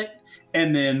little bit,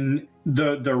 and then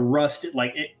the rust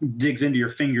it digs into your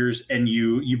fingers, and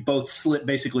you both slip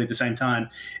basically at the same time,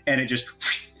 and it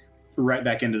just right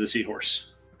back into the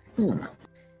seahorse.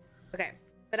 Okay,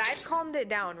 but I've calmed it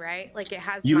down, right? It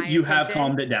has. You have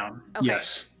calmed it down. Okay.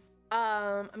 Yes.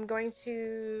 I'm going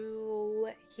to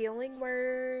healing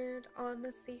word on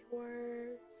the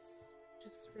seahorse.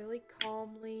 Just really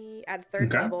calmly at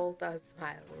 3rd level. That's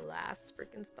my last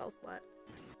freaking spell slot.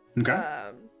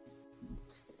 Okay.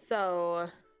 So,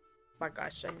 my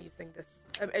gosh, I'm using this.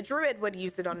 A druid would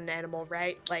use it on an animal,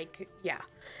 right? Yeah.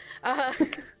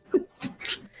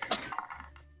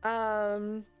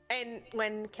 And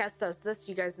when Cass does this,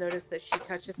 you guys notice that she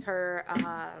touches her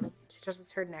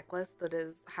necklace that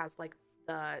has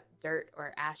the dirt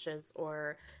or ashes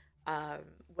or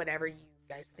whatever you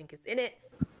guys think is in it,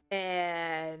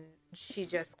 and she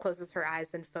just closes her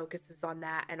eyes and focuses on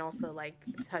that, and also like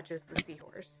touches the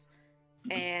seahorse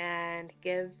and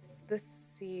gives the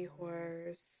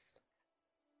seahorse.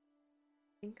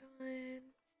 Hang on.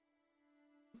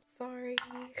 I'm sorry.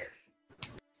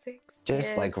 6.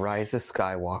 Just like Rise of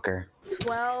Skywalker.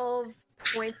 12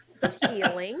 points of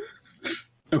healing.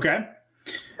 Okay.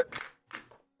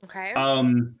 Okay.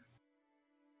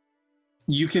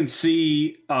 You can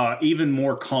see even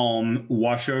more calm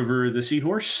wash over the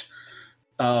seahorse.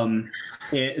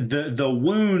 The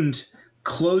wound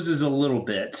closes a little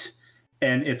bit,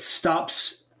 and it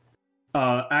stops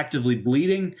actively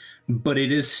bleeding, but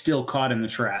it is still caught in the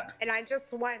trap. And I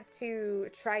just want to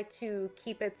try to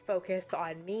keep its focus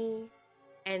on me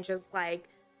and just like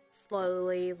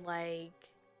slowly, like,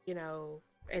 you know,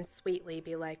 and sweetly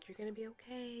be like, you're gonna be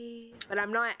okay. But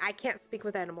I can't speak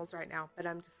with animals right now, but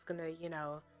I'm just gonna, you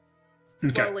know,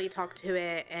 slowly talk to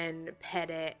it and pet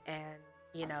it and,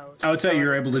 you know. I would say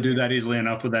you're able to do that easily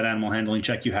enough with that animal handling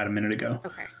check you had a minute ago.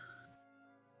 Okay.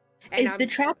 Is the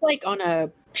trap like on a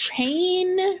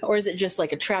chain, or is it just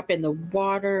like a trap in the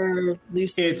water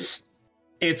loosely?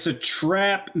 It's a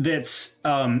trap that's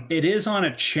it is on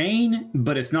a chain,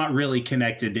 but it's not really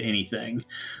connected to anything.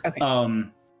 Okay.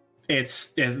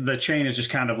 The chain is just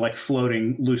kind of like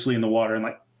floating loosely in the water, and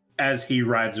like as he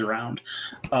rides around,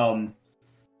 you're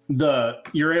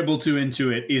able to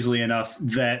intuit easily enough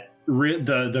that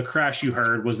the crash you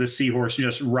heard was this seahorse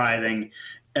just writhing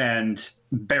and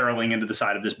barreling into the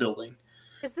side of this building.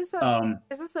 Is this a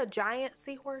giant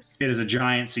seahorse? It is a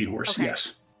giant seahorse. Okay.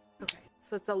 Yes. Okay,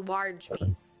 so it's a large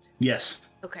beast. Yes.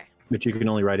 Okay. But you can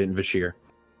only ride it in Vashir.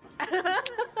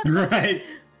 Right.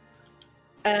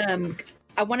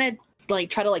 I want to like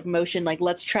try to like motion, like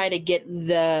let's try to get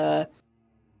it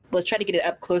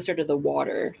up closer to the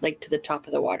water, like to the top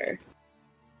of the water.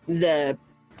 The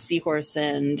seahorse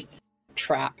and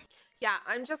trap. Yeah,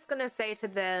 I'm just gonna say to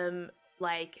them,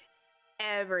 like,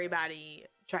 everybody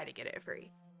try to get it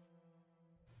free.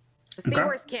 The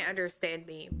seahorse can't understand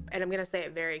me, and I'm gonna say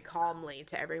it very calmly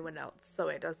to everyone else so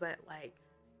it doesn't like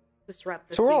disrupt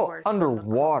the So we're all seahorse. from the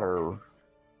underwater,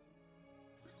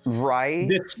 calmness. right?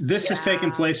 This has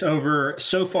taken place over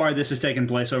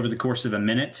the course of a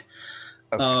minute.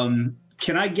 Okay.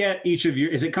 Can I get each of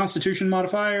your? Is it Constitution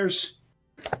modifiers?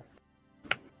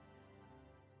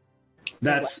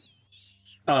 That's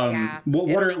Yeah, what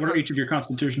it'll are be each of your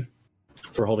Constitution?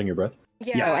 For holding your breath?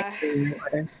 Yeah.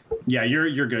 Yeah,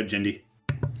 you're good, Jindy.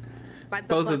 Mine's a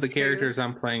Both of the +2. characters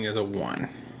I'm playing is a 1.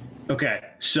 Okay,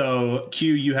 so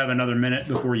Q, you have another minute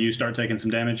before you start taking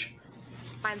some damage.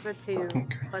 Mine's a 2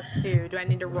 +2. Do I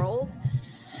need to roll?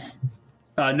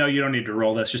 No, you don't need to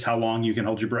roll. That's just how long you can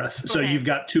hold your breath. So Okay. you've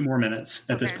got 2 more minutes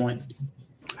at this Okay. point.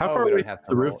 How Oh, far we away don't have from to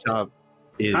the roll. rooftop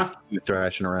is Huh? Q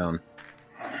thrashing around?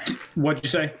 What'd you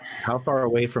say? How far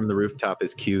away from the rooftop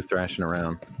is Q thrashing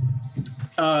around?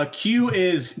 Q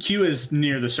is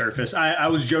near the surface. I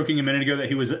was joking a minute ago that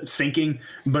he was sinking,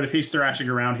 but if he's thrashing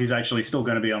around, he's actually still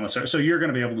going to be on the surface. So you're going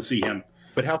to be able to see him.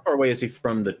 But how far away is he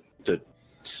from the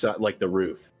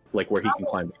roof? Like where he can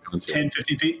climb back onto? 10,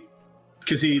 15 feet?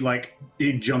 Because he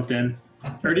jumped in.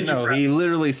 Or did No, you he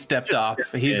literally stepped off.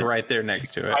 He's Yeah. right there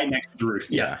next to it. right next to the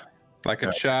roof? Yeah. Like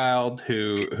a child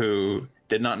who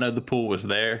did not know the pool was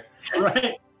there.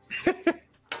 Right.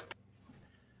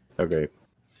 Okay.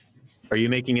 Are you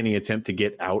making any attempt to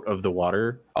get out of the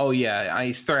water? Oh yeah,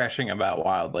 he's thrashing about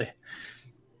wildly.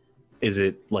 Is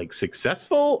it like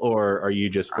successful, or are you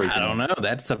just freaking I don't know.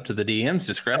 That's up to the DM's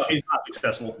No, discretion. he's not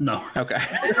successful. No. Okay.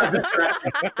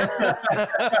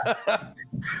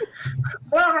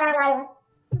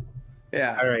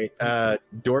 Yeah. All right.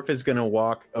 Dorf is going to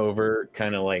walk over,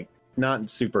 kind of like not in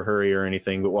super hurry or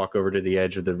anything, but walk over to the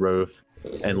edge of the roof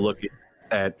and look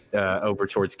at over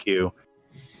towards Q,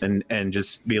 and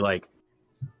just be like,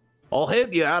 "I'll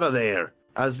help you out of there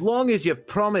as long as you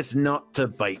promise not to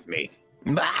bite me."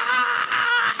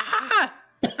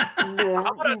 I'm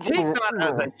gonna take that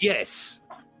as a yes.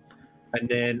 And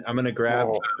then I'm gonna grab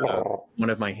one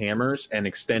of my hammers and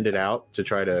extend it out to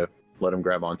try to let him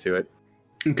grab onto it.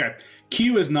 Okay.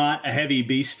 Q is not a heavy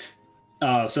beast,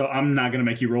 so I'm not going to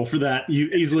make you roll for that.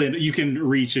 You can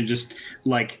reach and just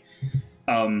like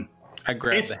I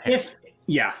grabbed the hand.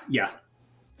 yeah.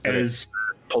 Okay. As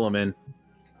Pull him in.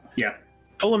 yeah.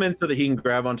 Pull him in so that he can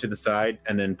grab onto the side,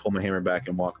 and then pull my hammer back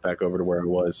and walk back over to where I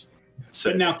was. So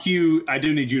But now Q, I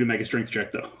do need you to make a strength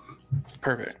check though.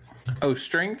 Perfect. Oh,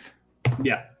 strength?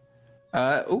 Yeah.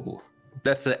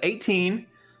 That's a 18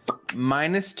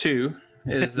 minus 2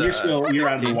 Is you're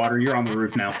out of the water. You're on the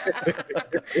roof now.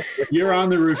 You're on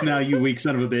the roof now, you weak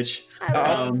son of a bitch.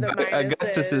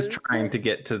 Augustus is trying to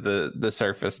get to the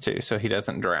surface too, so he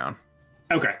doesn't drown.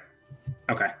 Okay.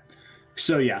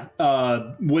 So yeah,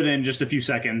 within just a few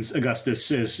seconds, Augustus,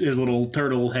 his little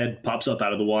turtle head pops up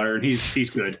out of the water, and he's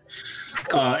good.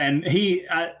 And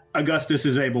Augustus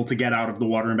is able to get out of the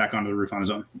water and back onto the roof on his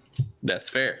own. That's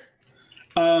fair.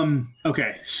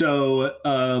 Okay, so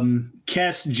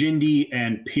Kess, Jindy,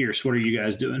 and Pierce, what are you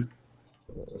guys doing?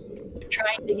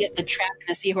 Trying to get the trap and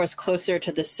the seahorse closer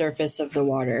to the surface of the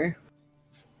water.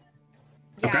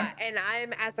 Yeah, and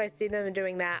as I see them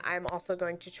doing that, I'm also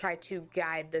going to try to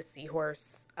guide the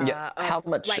seahorse how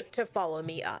much to follow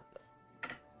me up.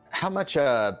 How much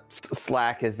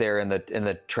slack is there in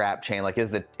the trap chain? Like,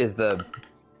 is the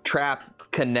trap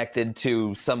connected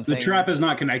to something? The trap is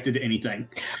not connected to anything.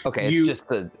 Okay, it's just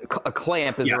a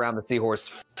clamp is around the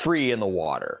seahorse, free in the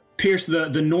water. Pierce, the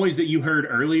noise that you heard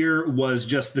earlier was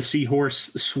just the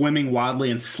seahorse swimming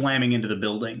wildly and slamming into the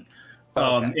building.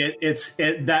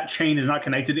 That chain is not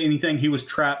connected to anything. He was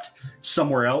trapped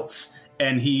somewhere else,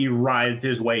 and he writhed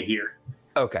his way here.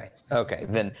 Okay.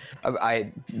 Then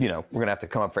we're gonna have to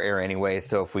come up for air anyway.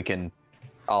 So if we can,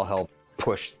 I'll help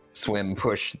push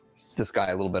this guy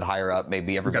a little bit higher up.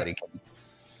 Maybe everybody can.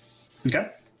 Okay.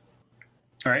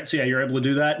 All right. So yeah, you're able to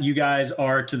do that. You guys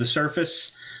are to the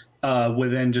surface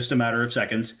within just a matter of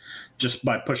seconds, just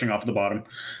by pushing off the bottom,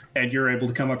 and you're able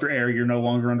to come up for air. You're no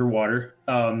longer underwater,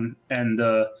 and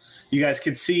you guys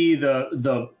can see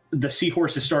the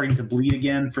seahorse is starting to bleed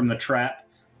again from the trap.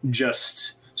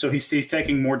 So he's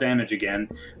taking more damage again,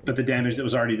 but the damage that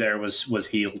was already there was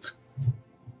healed.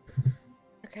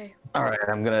 Okay. All right,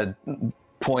 I'm gonna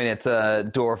point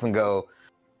at Dorf and go,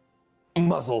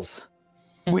 muscles.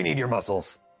 We need your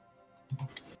muscles.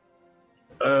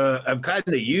 I'm kind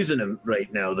of using them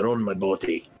right now. They're on my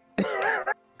body.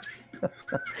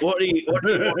 What do you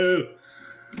want?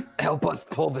 Help us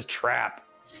pull the trap.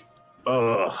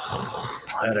 Oh,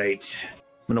 all right.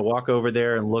 I'm going to walk over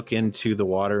there and look into the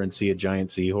water and see a giant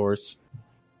seahorse.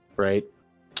 Right?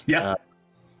 Yeah.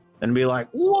 And be like,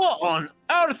 what on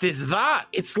earth is that?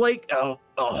 It's like a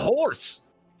horse,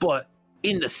 but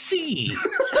in the sea.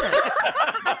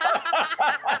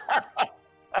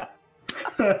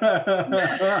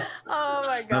 Oh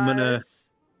my god! I'm gonna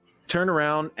turn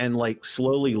around and like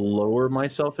slowly lower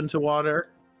myself into water,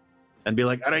 and be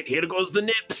like, "All right, here goes the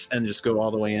nips," and just go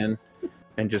all the way in,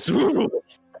 and just.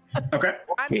 Okay.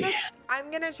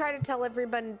 I'm gonna try to tell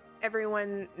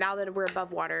everyone now that we're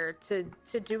above water to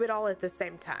do it all at the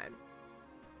same time.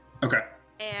 Okay.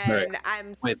 And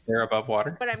Wait, they're above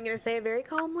water? But I'm gonna say it very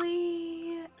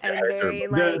calmly and very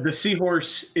like the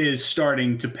seahorse is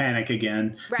starting to panic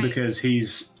again because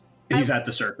he's at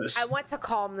the surface. I want to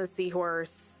calm the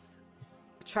seahorse.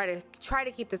 Try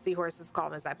to keep the seahorse as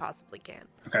calm as I possibly can.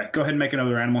 Okay, go ahead and make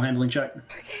another animal handling check.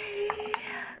 Okay.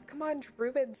 Come on,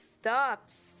 druid stuff.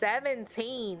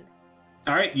 17.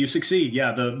 All right, you succeed.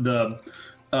 Yeah,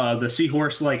 the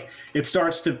seahorse, like, it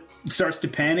starts to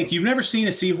panic. You've never seen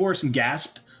a seahorse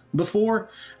gasp before,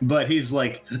 but he's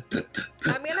like,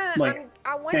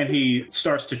 he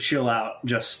starts to chill out.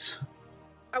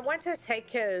 I want to take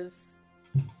his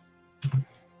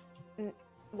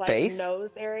face?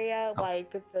 nose area,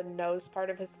 like the nose part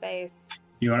of his face.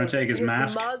 You want to take his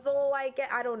mask? Muzzle, I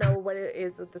don't know what it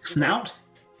is with the snout.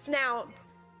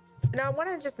 And I want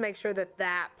to just make sure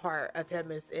that part of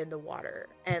him is in the water,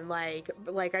 and like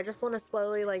I just want to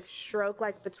slowly stroke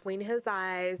between his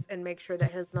eyes and make sure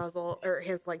that his nozzle or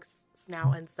his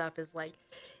snout and stuff is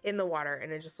in the water,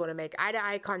 and I just want to make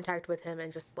eye-to-eye contact with him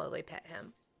and just slowly pet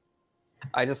him.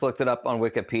 I just looked it up on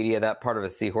Wikipedia. That part of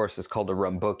a seahorse is called a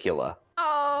rumbuncula.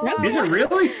 Oh, is it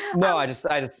really? No, I just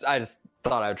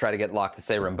thought I would try to get Locke to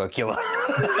say rumbuncula.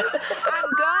 I'm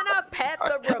gonna pet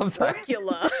the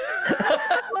rumbuncula.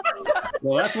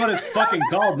 Well, that's what it's fucking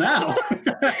called now.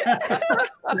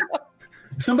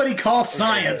 Somebody call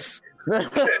science. Oh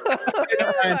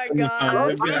my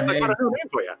god.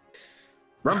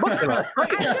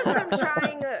 I'm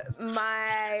trying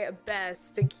my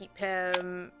best to keep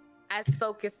him as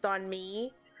focused on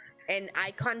me and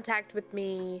eye contact with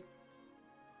me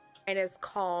and as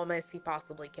calm as he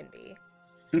possibly can be.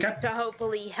 Okay. To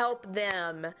hopefully help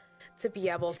them to be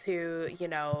able to,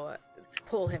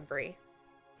 pull him free.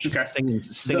 Okay.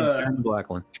 Singing Black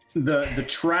one. The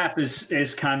trap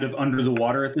is kind of under the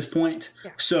water at this point.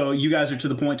 Yeah. So you guys are to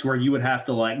the point where you would have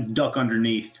to duck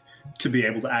underneath to be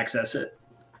able to access it.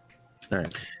 All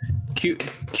right. Q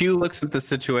looks at the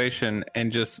situation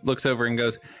and just looks over and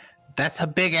goes, "That's a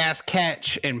big ass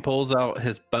catch," and pulls out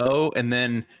his bow and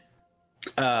then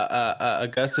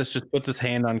Augustus just puts his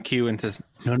hand on Q and says,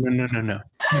 "No."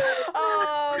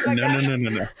 Oh my god!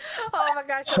 No. Oh my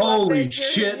gosh! I love Holy that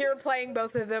shit. You're playing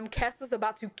both of them. Kess was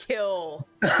about to kill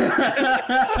Q.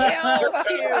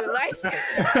 Like,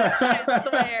 I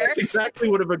swear. That's exactly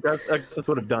what Augustus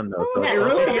would have done, though. So. It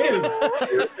really is.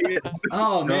 It really is.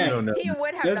 Oh, man. No. He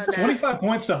would have That's done 25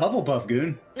 points to Hufflepuff,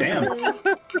 Goon. Damn.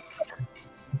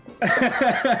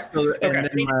 And then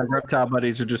my reptile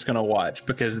buddies are just gonna watch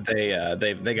because they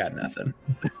got nothing.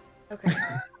 that. Okay.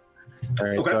 All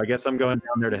right, Okay. so I guess I'm going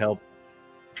down there to help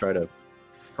try to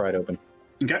pry it open.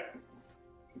 Okay.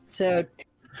 So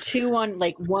 2 on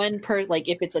like 1 per like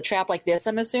if it's a trap like this,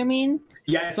 I'm assuming.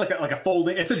 Yeah, it's like a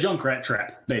folding. It's a Junkrat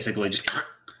trap, basically, just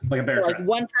like a bear Like trap.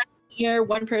 1 person here,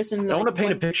 1 person. I want to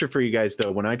paint a one- picture for you guys,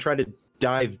 though. When I try to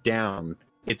dive down,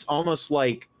 it's almost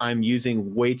like I'm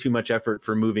using way too much effort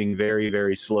for moving very,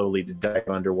 very slowly to dive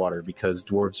underwater because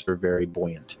dwarves are very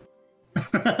buoyant.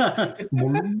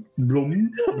 Blum,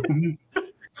 blum, blum.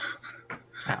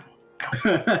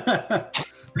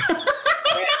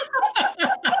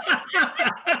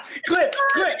 Clip!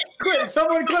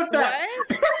 Someone clip that!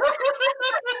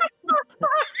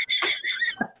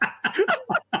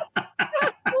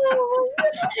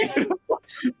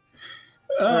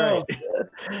 Oh,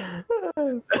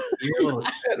 You're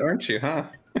shit, aren't you? Huh?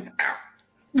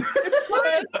 So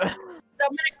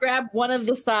I'm gonna grab one of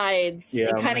the sides Yeah,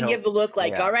 and I'm kind of gonna give the look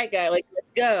like, Yeah. all right, guy, like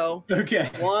let's go. okay.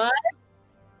 1. All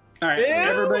right, Yeah.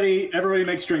 everybody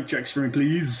make strength checks for me,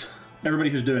 please. Everybody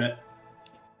who's doing it.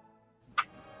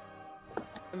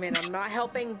 I mean, I'm not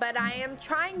helping, but I am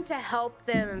trying to help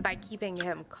them by keeping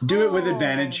him calm. Do it with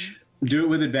advantage. Do it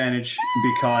with advantage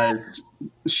because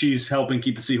she's helping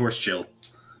keep the seahorse chill.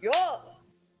 Yo,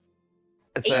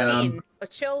 It's 18. a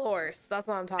chill horse. That's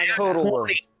what I'm talking about. total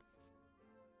of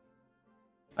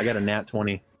I got a nat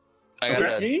 20. I got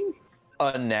Okay. an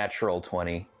unnatural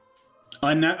 20.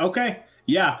 Okay,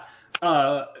 yeah.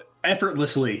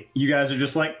 Effortlessly, you guys are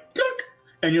just like, "Gunk,"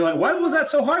 and you're like, why was that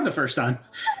so hard the first time?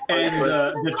 And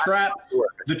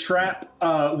the trap,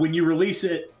 when you release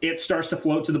it, it starts to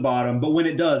float to the bottom, but when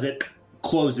it does, it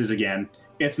closes again.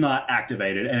 It's not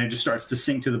activated, and it just starts to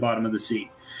sink to the bottom of the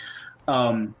sea.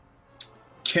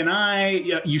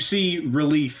 You see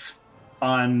relief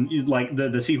on like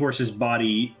the seahorse's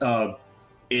body.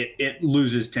 It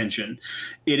loses tension.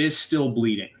 It is still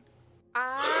bleeding.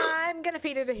 I'm gonna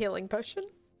feed it a healing potion.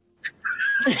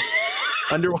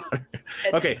 Underwater.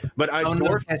 Okay, but I Oh no,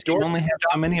 dwarf, Cass, you only have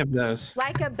so many of those.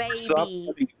 Like a baby.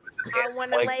 I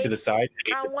wanna legs like to the side.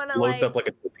 I wanna Loads like up like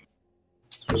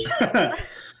a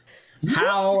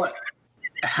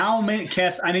How many,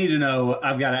 Cass, I need to know,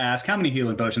 I've got to ask, how many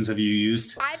healing potions have you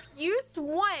used? I've used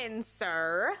 1,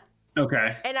 sir.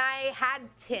 Okay. And I had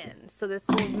 10, so this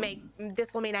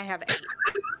will mean I have 8.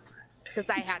 Because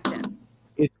I had 10.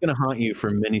 It's gonna haunt you for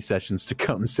many sessions to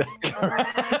come, Zach.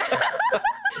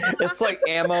 It's like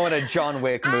ammo in a John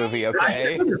Wick movie,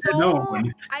 okay?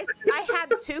 I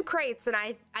had 2 crates, and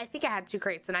I think I had 2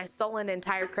 crates, and I stole an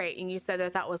entire crate, and you said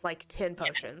that was like 10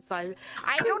 potions. So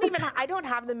I don't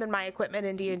have them in my equipment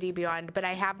in D&D Beyond, but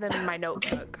I have them in my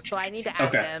notebook, so I need to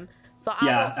add them. So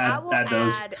I will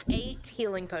add 8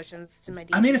 healing potions to my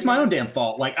D&D. I mean, it's my own damn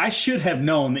fault. Like, I should have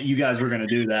known that you guys were going to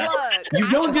do that. Look, You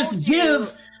I don't just told you.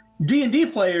 give D&D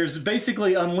players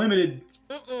basically unlimited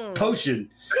potion.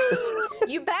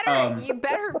 You better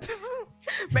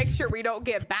make sure we don't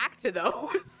get back to those.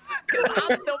 'Cause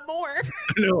I'll still more.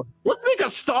 No, let's make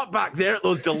a stop back there at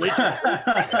those delicious.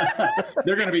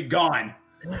 They're going to be gone.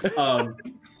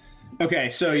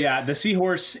 Okay, so yeah, the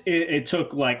seahorse, it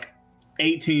took like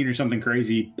 18 or something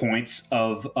crazy points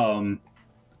of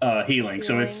healing.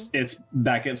 So it's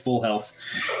back at full health.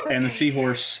 And the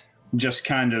seahorse just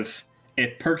kind of,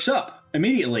 it perks up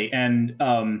immediately and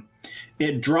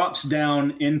it drops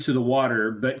down into the water.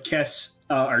 But Kess,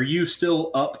 are you still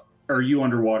up or are you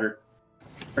underwater?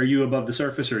 Are you above the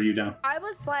surface or are you down? I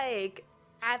was like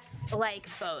at like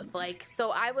both. Like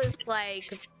so I was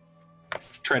like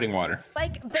Treading water.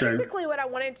 Like basically what I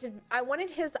wanted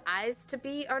his eyes to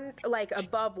be like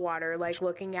above water, like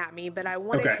looking at me, but I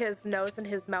wanted his nose and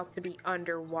his mouth to be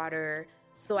underwater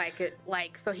so I could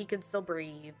so he could still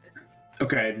breathe.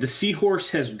 Okay, the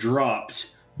seahorse has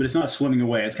dropped, but it's not swimming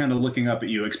away. It's kind of looking up at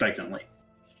you expectantly.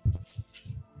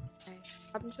 Okay.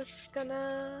 I'm just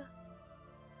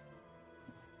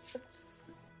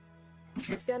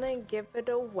gonna give it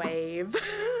a wave.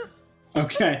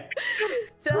 Okay.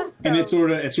 Just And it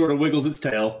sort of wiggles its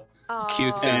tail.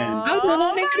 Cute.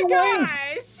 Oh my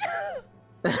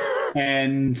gosh!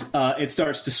 And it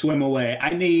starts to swim away. I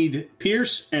need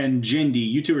Pierce and Jindy.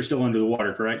 You two are still under the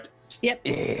water, correct? Yep.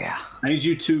 Yeah. I need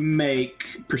you to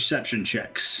make perception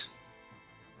checks.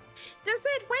 Does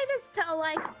it wave us to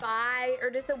like bye, or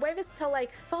does it wave us to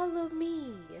like follow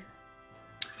me?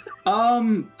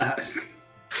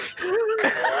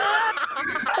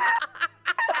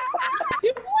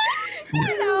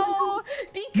 You know,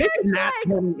 because like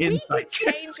we could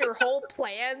change your whole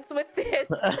plans with this.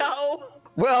 So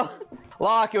Well,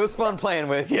 Locke, it was fun playing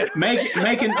with you. Make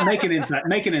an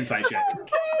insight check.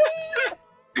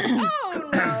 oh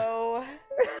no,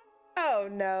 oh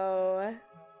no.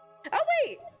 Oh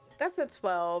wait, that's a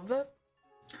 12.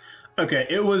 Okay,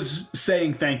 it was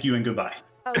saying thank you and goodbye.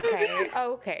 Okay.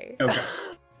 Okay.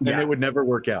 Then it would never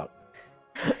work out.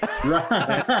 Right.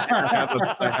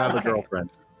 I have a Okay. girlfriend.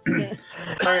 All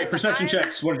right, perception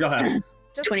checks. What did y'all have?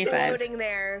 Just 25. floating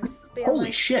there. Just being Holy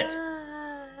like, shit.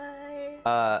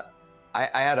 "Bye." I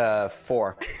had a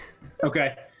 4.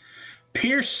 Okay.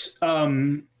 Pierce,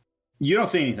 you don't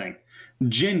see anything.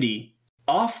 Jindy,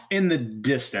 off in the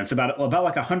distance, about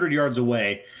like 100 yards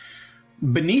away,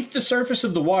 beneath the surface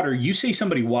of the water, you see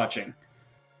somebody watching.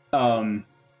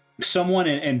 Someone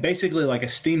in basically like a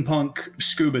steampunk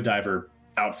scuba diver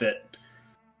outfit.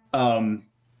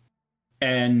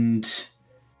 And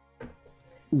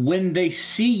when they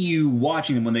see you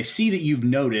watching them, when they see that you've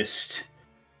noticed,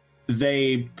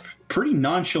 they pretty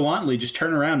nonchalantly just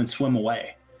turn around and swim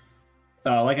away.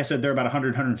 Like I said, they're about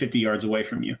 100, 150 yards away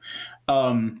from you.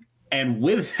 And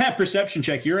with that perception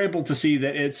check, you're able to see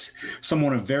that it's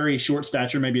someone of very short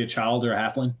stature, maybe a child or a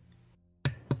halfling.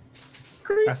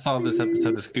 I saw this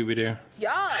episode of Scooby-Doo.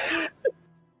 Yeah.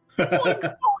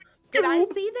 Did I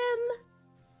see them?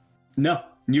 No,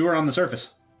 you were on the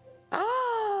surface.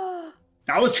 Oh.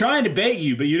 I was trying to bait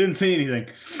you, but you didn't see anything.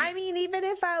 I mean, even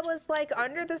if I was like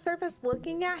under the surface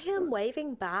looking at him,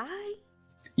 waving bye.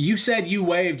 You said you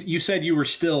waved. You said you were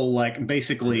still like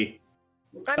basically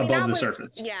I mean, above I the was, surface.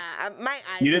 Yeah, my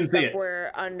eyes You didn't and stuff see it.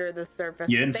 were under the surface.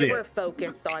 You didn't but see they it. were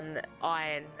focused on the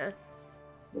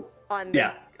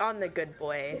Yeah. on the good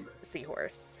boy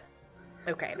seahorse.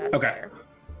 Okay, that's Okay. fair.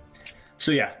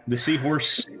 So yeah, the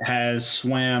seahorse has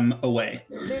swam away.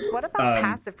 Dude, what about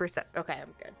passive perception? Okay,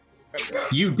 I'm good.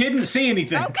 You didn't see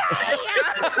anything. Okay.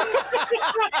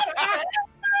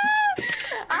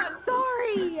 I'm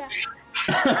sorry.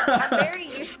 I'm very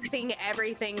used to seeing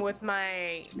everything with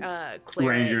my cleric.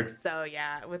 Ranger. So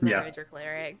yeah, with my Yeah. ranger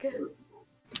cleric.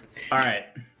 All right.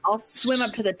 I'll swim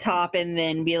up to the top and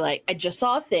then be like, I just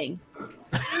saw a thing.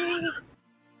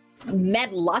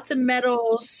 Met lots of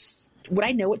medals. Would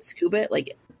I know what scuba?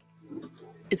 Like,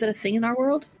 is that a thing in our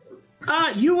world?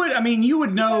 You would. I mean, you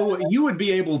would know. You would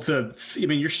be able to. I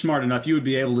mean, you're smart enough. You would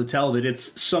be able to tell that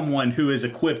it's someone who is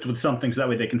equipped with something, so that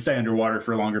way they can stay underwater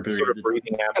for a longer period Sort of of time.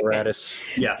 breathing apparatus.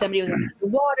 Yeah. Somebody was in the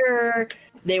water.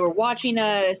 They were watching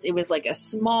us. It was like a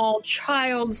small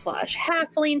child /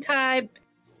 halfling type.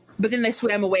 But then they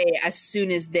swam away as soon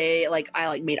as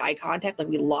I made eye contact, like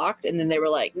we locked, and then they were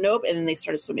like, nope, and then they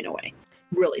started swimming away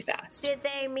really fast. Did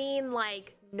they mean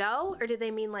like no, or did they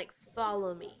mean like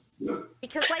follow me?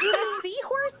 Because like the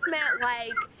seahorse meant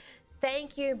like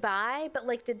thank you, bye, but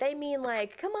like did they mean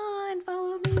like come on,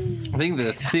 follow me? I think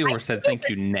the seahorse said thank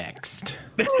you next.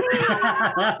 Look,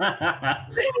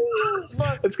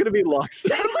 It's gonna be lost.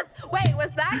 was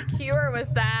that Q or was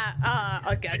that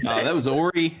I guess Oh, that was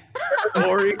Ori.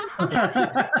 Ori.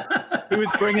 He was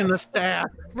bringing the staff.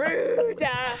 rude.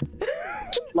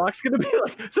 Locke's gonna be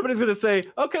like, somebody's gonna say,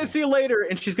 "Okay, see you later,"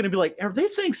 and she's gonna be like, "Are they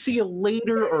saying see you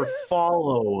later or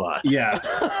follow us?" Yeah.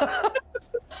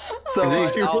 So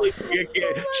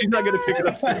She's not gonna pick it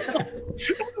up.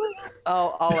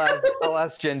 I'll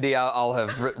ask Jindy. I'll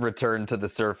have returned to the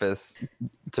surface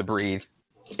to breathe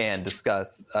and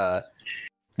discuss.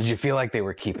 Did you feel like they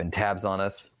were keeping tabs on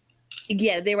us?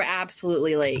 Yeah, they were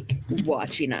absolutely like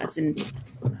watching us, and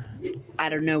I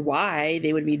don't know why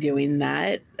they would be doing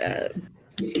that.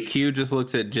 Q just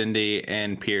looks at Jindy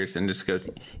and Pierce and just goes,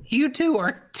 "You two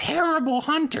are terrible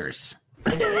hunters."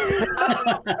 I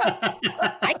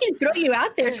can throw you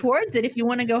out there towards it if you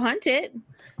want to go hunt it.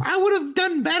 I would have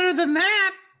done better than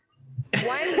that.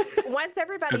 Once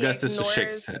everybody Augustus just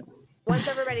shakes his ignores head. once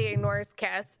everybody ignores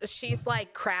Cass, she's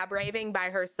like crab raving by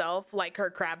herself, like her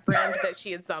crab friend that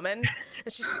she had summoned.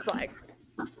 And she's just like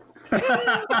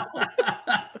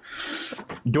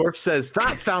Dorf says,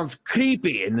 "That sounds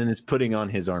creepy," and then is putting on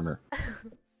his armor.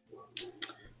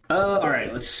 All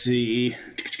right. Let's see.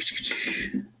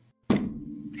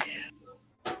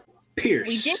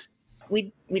 Pierce.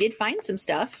 We did find some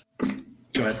stuff.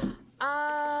 Go ahead.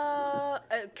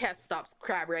 Cass stops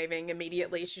crab raving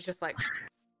immediately. She's just like,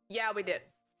 yeah, we did.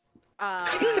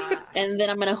 And then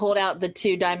I'm going to hold out the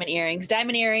 2 diamond earrings, and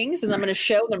I'm going to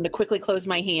show them to quickly close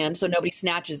my hand so nobody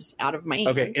snatches out of my hand.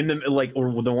 Okay, and then like,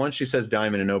 or the one she says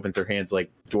diamond and opens her hands,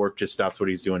 like dwarf just stops what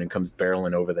he's doing and comes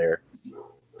barreling over there.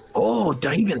 Oh,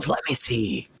 diamonds! Let me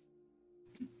see.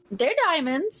 They're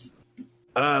diamonds.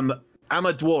 I'm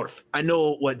a dwarf. I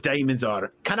know what diamonds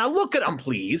are. Can I look at them,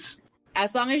 please?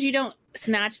 As long as you don't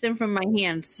snatch them from my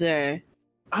hands, sir.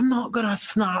 I'm not gonna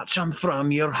snatch them from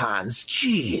your hands.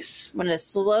 Jeez. I'm going to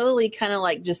slowly kind of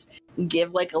like just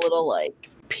give like a little like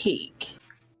peek.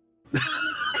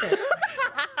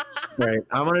 Right.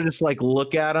 I'm gonna just like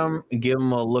look at them, give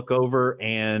them a look over,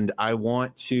 and I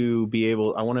want to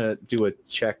do a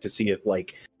check to see if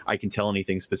like I can tell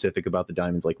anything specific about the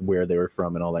diamonds, like where they were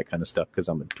from and all that kind of stuff, because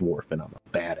I'm a dwarf and I'm a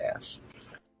badass.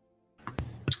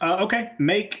 Okay,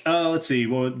 make let's see.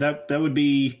 Well, that would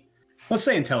be, let's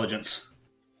say intelligence.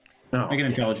 Oh, Make an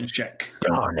intelligence check.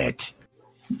 darn it.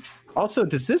 Also,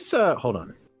 does this hold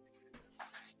on?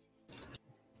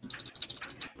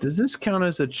 Does this count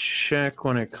as a check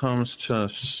when it comes to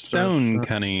Stone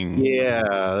cunning. Yeah,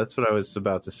 that's what I was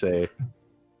about to say.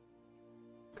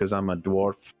 Because I'm a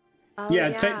dwarf. Oh, Yeah,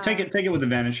 take it with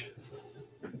advantage.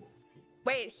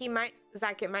 Wait,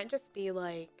 Zach, it might just be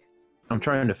like. I'm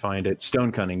trying to find it.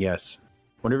 Stone cunning, yes.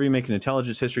 Whenever you make an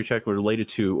intelligence history check related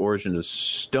to origin of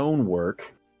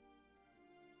stonework.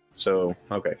 So,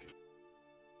 okay.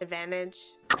 Advantage.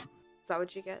 Is that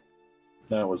what you get?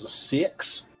 That was a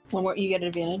 6. One more, you get an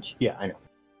advantage. Yeah, I know.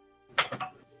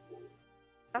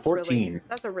 That's 14.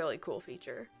 That's a really cool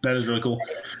feature. That is really cool.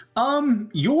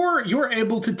 You're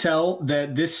able to tell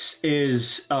that this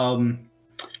is from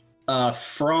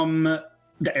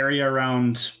the area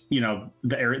around,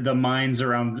 the mines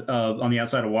around on the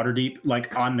outside of Waterdeep,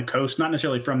 like on the coast, not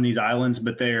necessarily from these islands,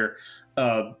 but they're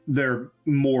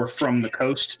more from the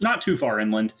coast, not too far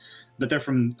inland, but they're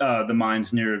from the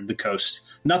mines near the coast.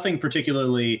 Nothing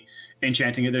particularly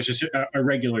enchanting. There's just a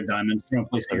regular diamond from a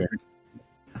place there.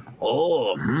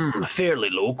 Oh, fairly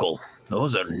local.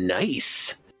 Those are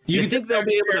nice. You think they'll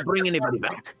be able to bring anybody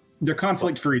back? They're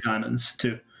conflict-free diamonds,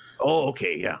 too. Oh,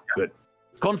 okay, yeah, good.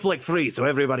 Conflict-free, so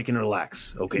everybody can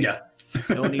relax. Okay. Yeah.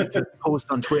 No need to post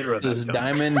on Twitter. Those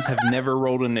diamonds have never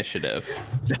rolled initiative.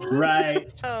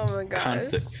 Right. Oh my gosh.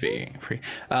 Conflict free.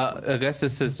 I guess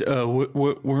this says,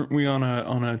 weren't we on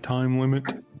a time limit?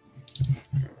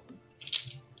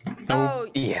 Oh,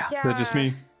 yeah. Is that just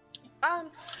me?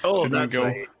 Oh, Should we that's go?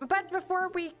 right. But before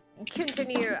we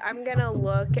continue, I'm gonna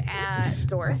look at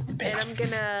Dorf and I'm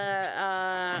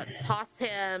gonna toss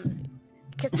him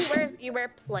because you wear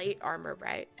plate armor,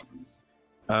 right?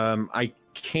 I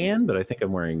can, but I think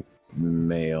I'm wearing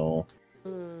mail.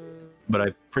 But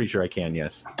I'm pretty sure I can,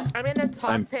 yes. I'm gonna toss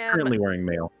I'm him. currently wearing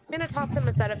mail. I'm gonna toss him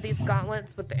a set of these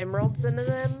gauntlets with the emeralds into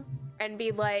them, and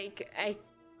be like,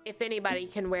 if anybody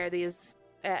can wear these,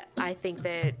 I think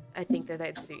that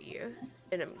they'd suit you.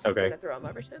 And I'm just gonna throw them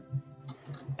over to him.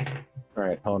 All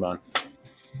right, hold on.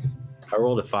 I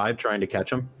rolled a 5 trying to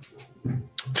catch him.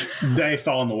 They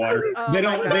fall in the water. Oh They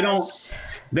my don't gosh.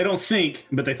 They don't sink,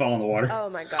 but they fall in the water. Oh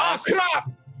my gosh.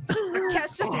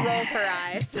 Cash just rolled her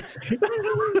eyes.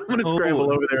 I'm gonna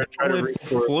scramble over there and try to reach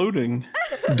for it. Floating.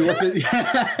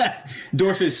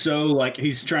 Dorf is so like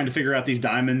he's trying to figure out these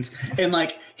diamonds, and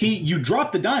like you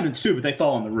drop the diamonds too, but they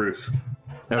fall on the roof.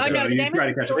 Okay. Oh no, the you diamonds try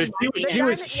to catch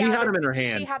it. She had them in her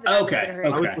hand. She had the diamonds Okay, in her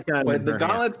okay. hand. I was looking at them Wait, in the her hand.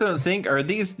 gauntlets don't sink? Or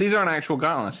these aren't actual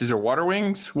gauntlets? These are water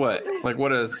wings? What? Like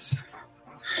what is?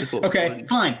 Just a little Okay, floating.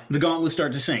 fine. The gauntlets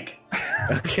start to sink.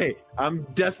 Okay, I'm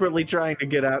desperately trying to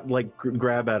get out, like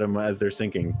grab at them as they're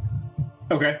sinking.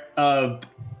 Okay.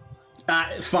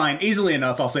 Fine. Easily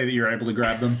enough, I'll say that you're able to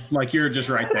grab them. Like you're just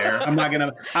right there. I'm not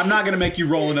gonna make you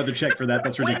roll another check for that.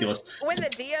 That's ridiculous. When the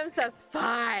DM says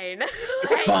fine,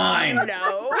 Fine.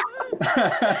 No.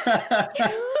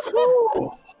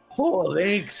 Oh,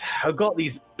 thanks. I've got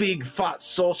these big fat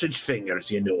sausage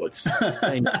fingers, it's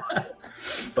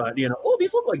but oh,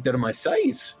 these look like they're my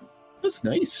size. That's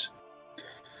nice.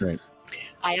 Right.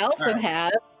 I also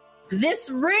have this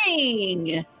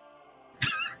ring.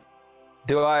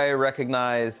 Do I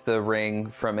recognize the ring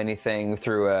from anything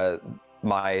through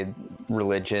my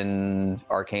religion,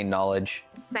 arcane knowledge?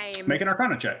 Same. Make an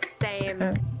Arcana check.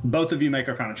 Same. Both of you make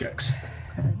Arcana checks.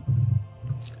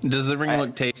 Does the ring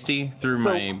look tasty through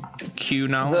my Q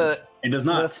knowledge? It does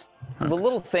not. The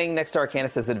little thing next to Arcana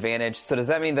says advantage. So does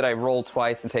that mean that I roll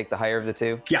twice and take the higher of the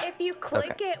two? Yeah. If you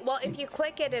click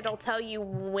it, it'll tell you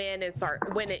when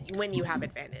you have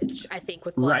advantage. I think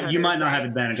with blood Right. You might hunters, not right? have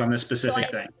advantage on this So specific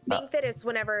I thing. think that it's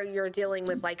whenever you're dealing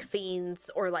with like fiends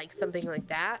or like something like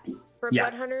that for Yeah.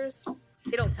 blood hunters.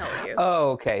 It'll tell you.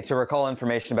 Oh, okay. To recall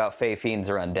information about Fey fiends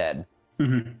or undead.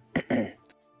 Mm-hmm.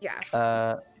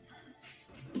 Yeah.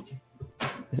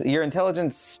 Your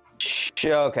intelligence.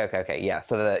 Okay. Yeah.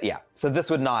 So this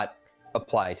would not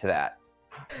apply to that.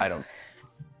 I don't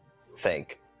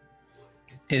think.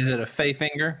 Is it a Fey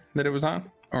finger that it was on,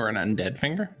 or an undead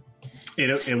finger?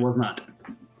 It was not.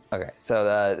 Okay, so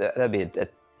that'd be a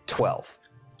 12.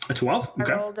 A 12?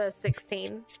 Okay. I rolled a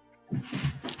 16.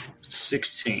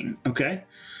 16. Okay.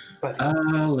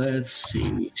 Let's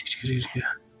see.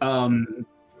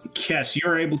 Kess,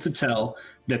 you're able to tell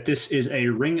that this is a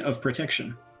ring of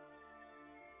protection.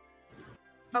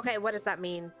 Okay, what does that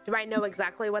mean? Do I know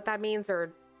exactly what that means,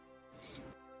 or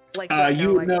like?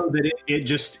 You would know that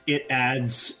it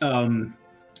adds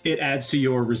to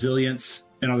your resilience.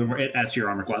 In other words, it adds to your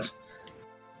armor class.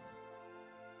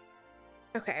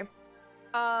 Okay.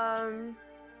 And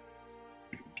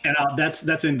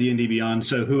that's in D&D Beyond.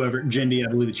 So whoever, Jindy, I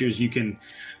believe it's yours. You can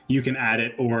add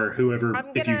it, or whoever.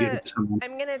 If you give it to someone.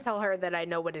 I'm gonna tell her that I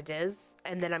know what it is,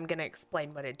 and then I'm gonna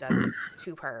explain what it does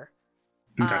to her.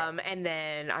 Okay. And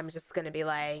then I'm just gonna be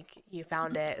like, you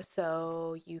found it,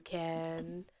 so you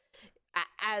can,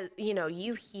 as you know,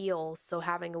 you heal. So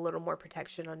having a little more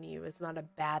protection on you is not a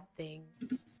bad thing.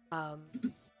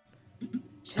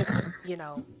 Just, you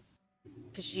know,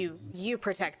 because you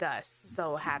protect us.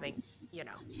 So having, you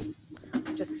know,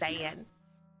 just saying.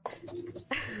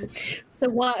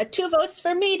 So 2 votes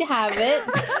for me to have it.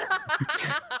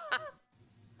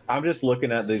 I'm just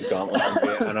looking at these gauntlets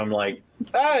and I'm like,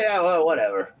 oh yeah, well,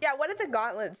 whatever. Yeah, what did the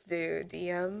gauntlets do,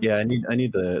 DM? Yeah, I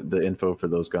need the info for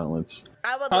those gauntlets.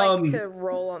 I would like to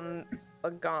roll on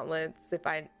a gauntlets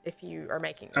if you are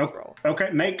making this roll. Okay,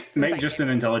 make just an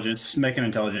intelligence. Make an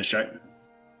intelligence check.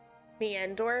 Me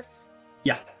and Dorf?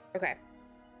 Yeah. Okay.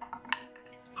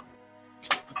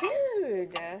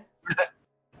 Dude.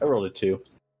 I rolled a 2.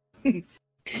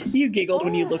 You giggled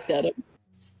when you looked at it.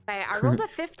 I rolled a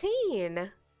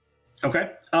 15.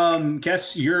 Okay.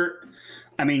 Kess,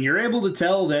 you're able to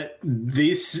tell that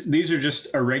these are just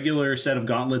a regular set of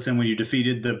gauntlets, and when you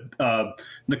defeated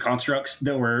the constructs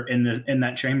that were in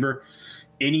that chamber,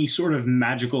 any sort of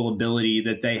magical ability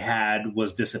that they had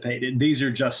was dissipated. These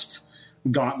are just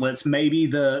gauntlets. Maybe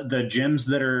the gems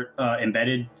that are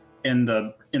embedded in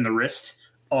the wrist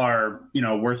are, you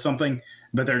know, worth something,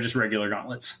 but they're just regular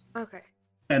gauntlets. Okay.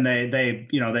 And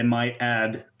they might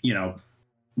add, you know,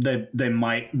 they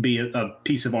might be a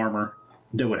piece of armor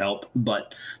that would help,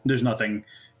 but there's nothing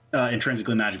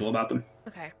intrinsically magical about them.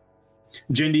 Okay.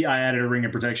 Jindy, I added a ring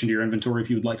of protection to your inventory if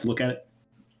you would like to look at it.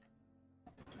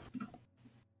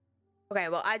 Okay,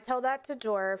 well, I tell that to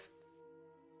Dorf,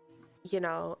 you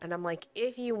know, and I'm like,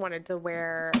 if you wanted to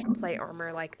wear plate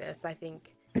armor like this, I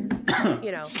think,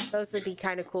 you know, those would be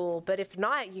kind of cool. But if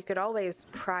not, you could always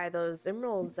pry those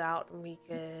emeralds out and we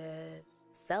could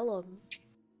sell them.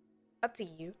 Up to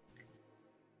you.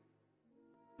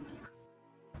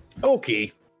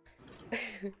 Okay.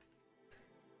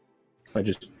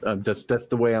 That's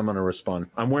the way I'm gonna respond.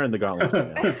 I'm wearing the gauntlets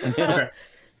right now. Okay.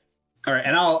 All right,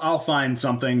 and I'll find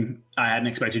something. I hadn't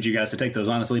expected you guys to take those,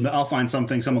 honestly, but I'll find some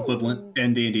equivalent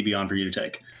in D&D Beyond for you to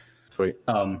take. Sweet.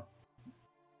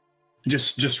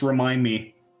 Just remind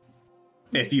me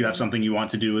if you have something you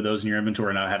want to do with those in your inventory,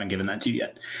 and I haven't given that to you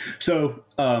yet. So,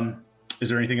 is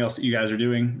there anything else that you guys are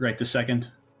doing right this second?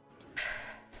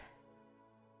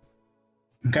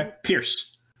 Okay,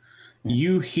 Pierce,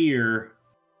 you hear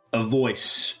a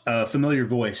voice, a familiar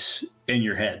voice in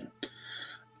your head.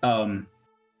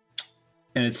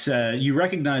 And it's you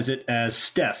recognize it as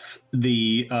Steph,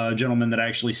 the gentleman that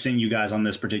actually sent you guys on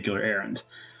this particular errand.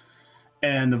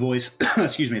 And the voice,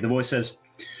 the voice says,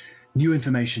 "New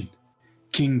information.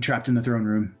 King trapped in the throne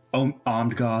room.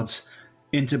 Armed guards.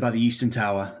 Enter by the eastern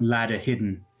tower. Ladder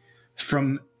hidden.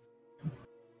 From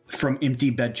empty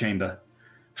bedchamber.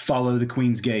 Follow the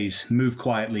queen's gaze. Move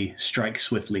quietly. Strike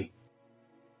swiftly."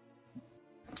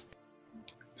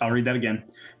 I'll read that again.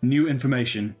 New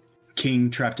information. King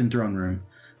trapped in throne room.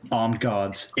 Armed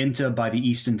guards. Enter by the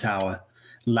eastern tower.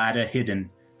 Ladder hidden.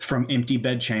 From empty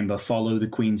bedchamber. Follow the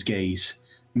queen's gaze.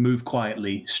 Move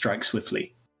quietly. Strike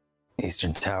swiftly.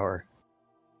 Eastern tower.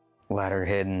 Ladder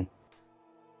hidden.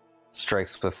 Strike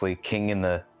swiftly. King in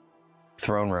the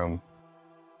throne room.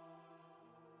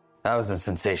 That was a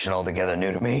sensation altogether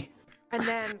new to me. And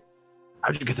then...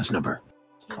 How'd you get this number?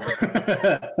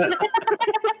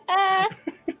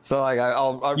 So like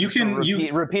I'll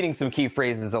repeating some key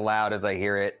phrases aloud as I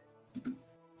hear it,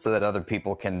 so that other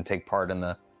people can take part in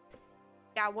the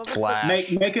what was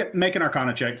flash. Make an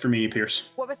Arcana check for me, Pierce.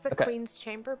 What was the Queen's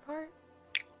Chamber part?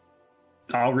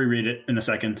 I'll reread it in a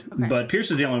second. Okay. But Pierce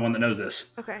is the only one that knows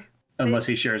this. Okay. unless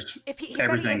he shares If he said he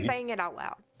everything. was saying it out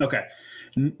loud. Okay.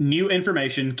 New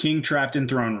information. King trapped in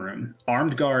throne room.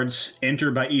 Armed guards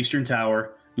enter by Eastern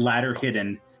Tower. Ladder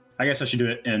hidden. I guess I should do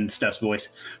it in Steph's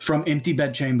voice. From empty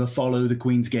bedchamber, follow the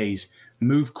Queen's gaze.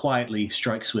 Move quietly,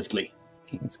 strike swiftly.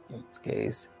 King's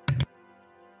gaze.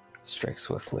 Strike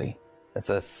swiftly. That's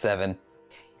a 7.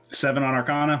 7 on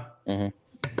Arcana?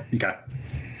 Mm-hmm. Okay.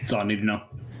 That's all I need to know.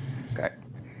 Okay.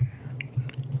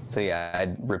 So yeah,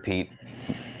 I'd repeat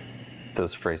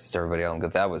those phrases to everybody else.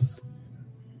 That was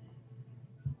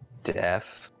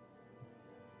deaf.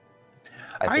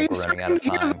 I think we're running out of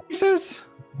time.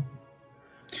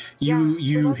 You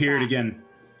Yeah, what hear was it that? again.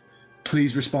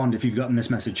 Please respond if you've gotten this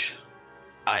message.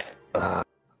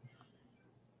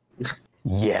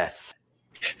 Yes.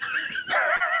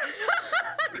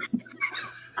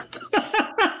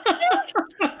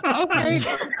 Okay.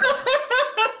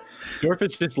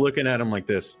 Dorfit's just looking at him like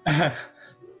this.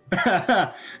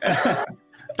 And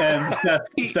Steph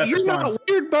You're responds. not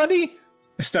weird, buddy.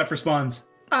 Steph responds.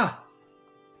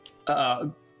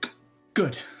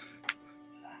 Good.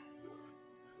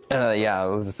 Yeah,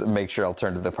 I'll just make sure I'll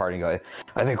turn to the party and go,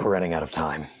 I think we're running out of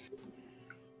time.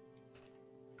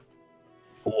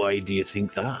 Why do you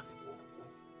think that?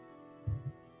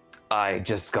 I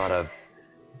just gotta...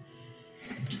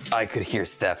 I could hear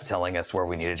Steph telling us where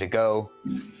we needed to go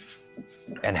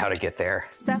and how to get there.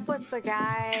 Steph was the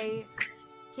guy.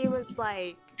 He was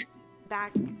like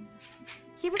back.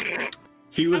 He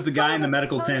was the guy in the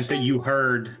medical tent that you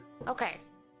heard. okay.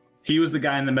 He was the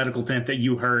guy in the medical tent that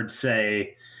you heard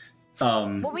say.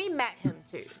 Well, we met him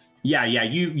too. Yeah,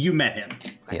 you met him.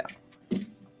 Yeah.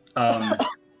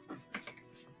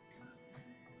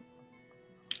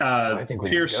 So I think we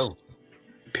need to go.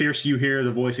 Pierce, you hear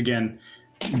the voice again.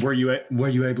 Were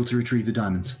you able to retrieve the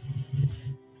diamonds?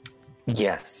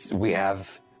 Yes, we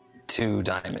have 2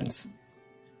 diamonds.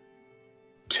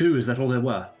 2, is that all there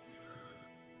were?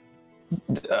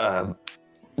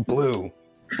 Blue.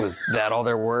 Was that all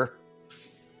there were?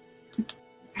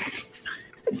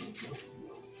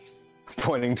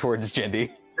 Pointing towards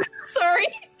Jindy. Sorry.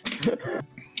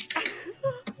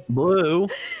 Blue.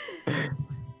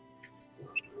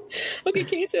 Okay,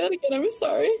 can you say that again? I'm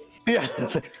sorry. Yeah.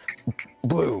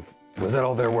 Blue. Was that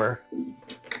all there were?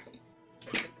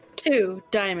 2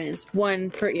 diamonds,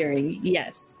 1 per earring.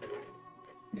 Yes.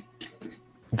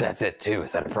 That's it too.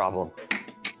 Is that a problem?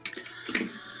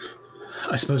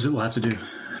 I suppose it will have to do.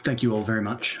 Thank you all very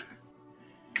much.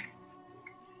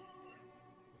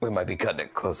 We might be cutting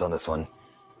it close on this one.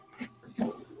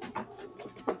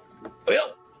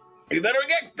 Well, you better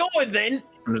get going then.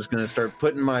 I'm just gonna start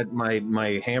putting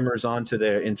my hammers into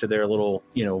their little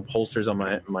holsters on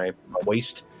my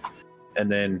waist,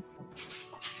 and then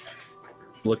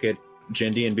look at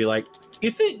Jindy and be like, "You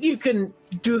think you can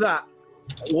do that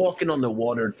walking on the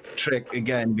water trick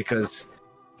again? Because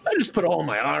I just put all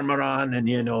my armor on, and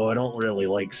I don't really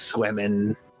like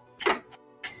swimming."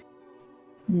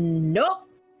 Nope.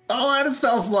 All out of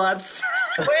spell slots.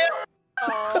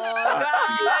 Oh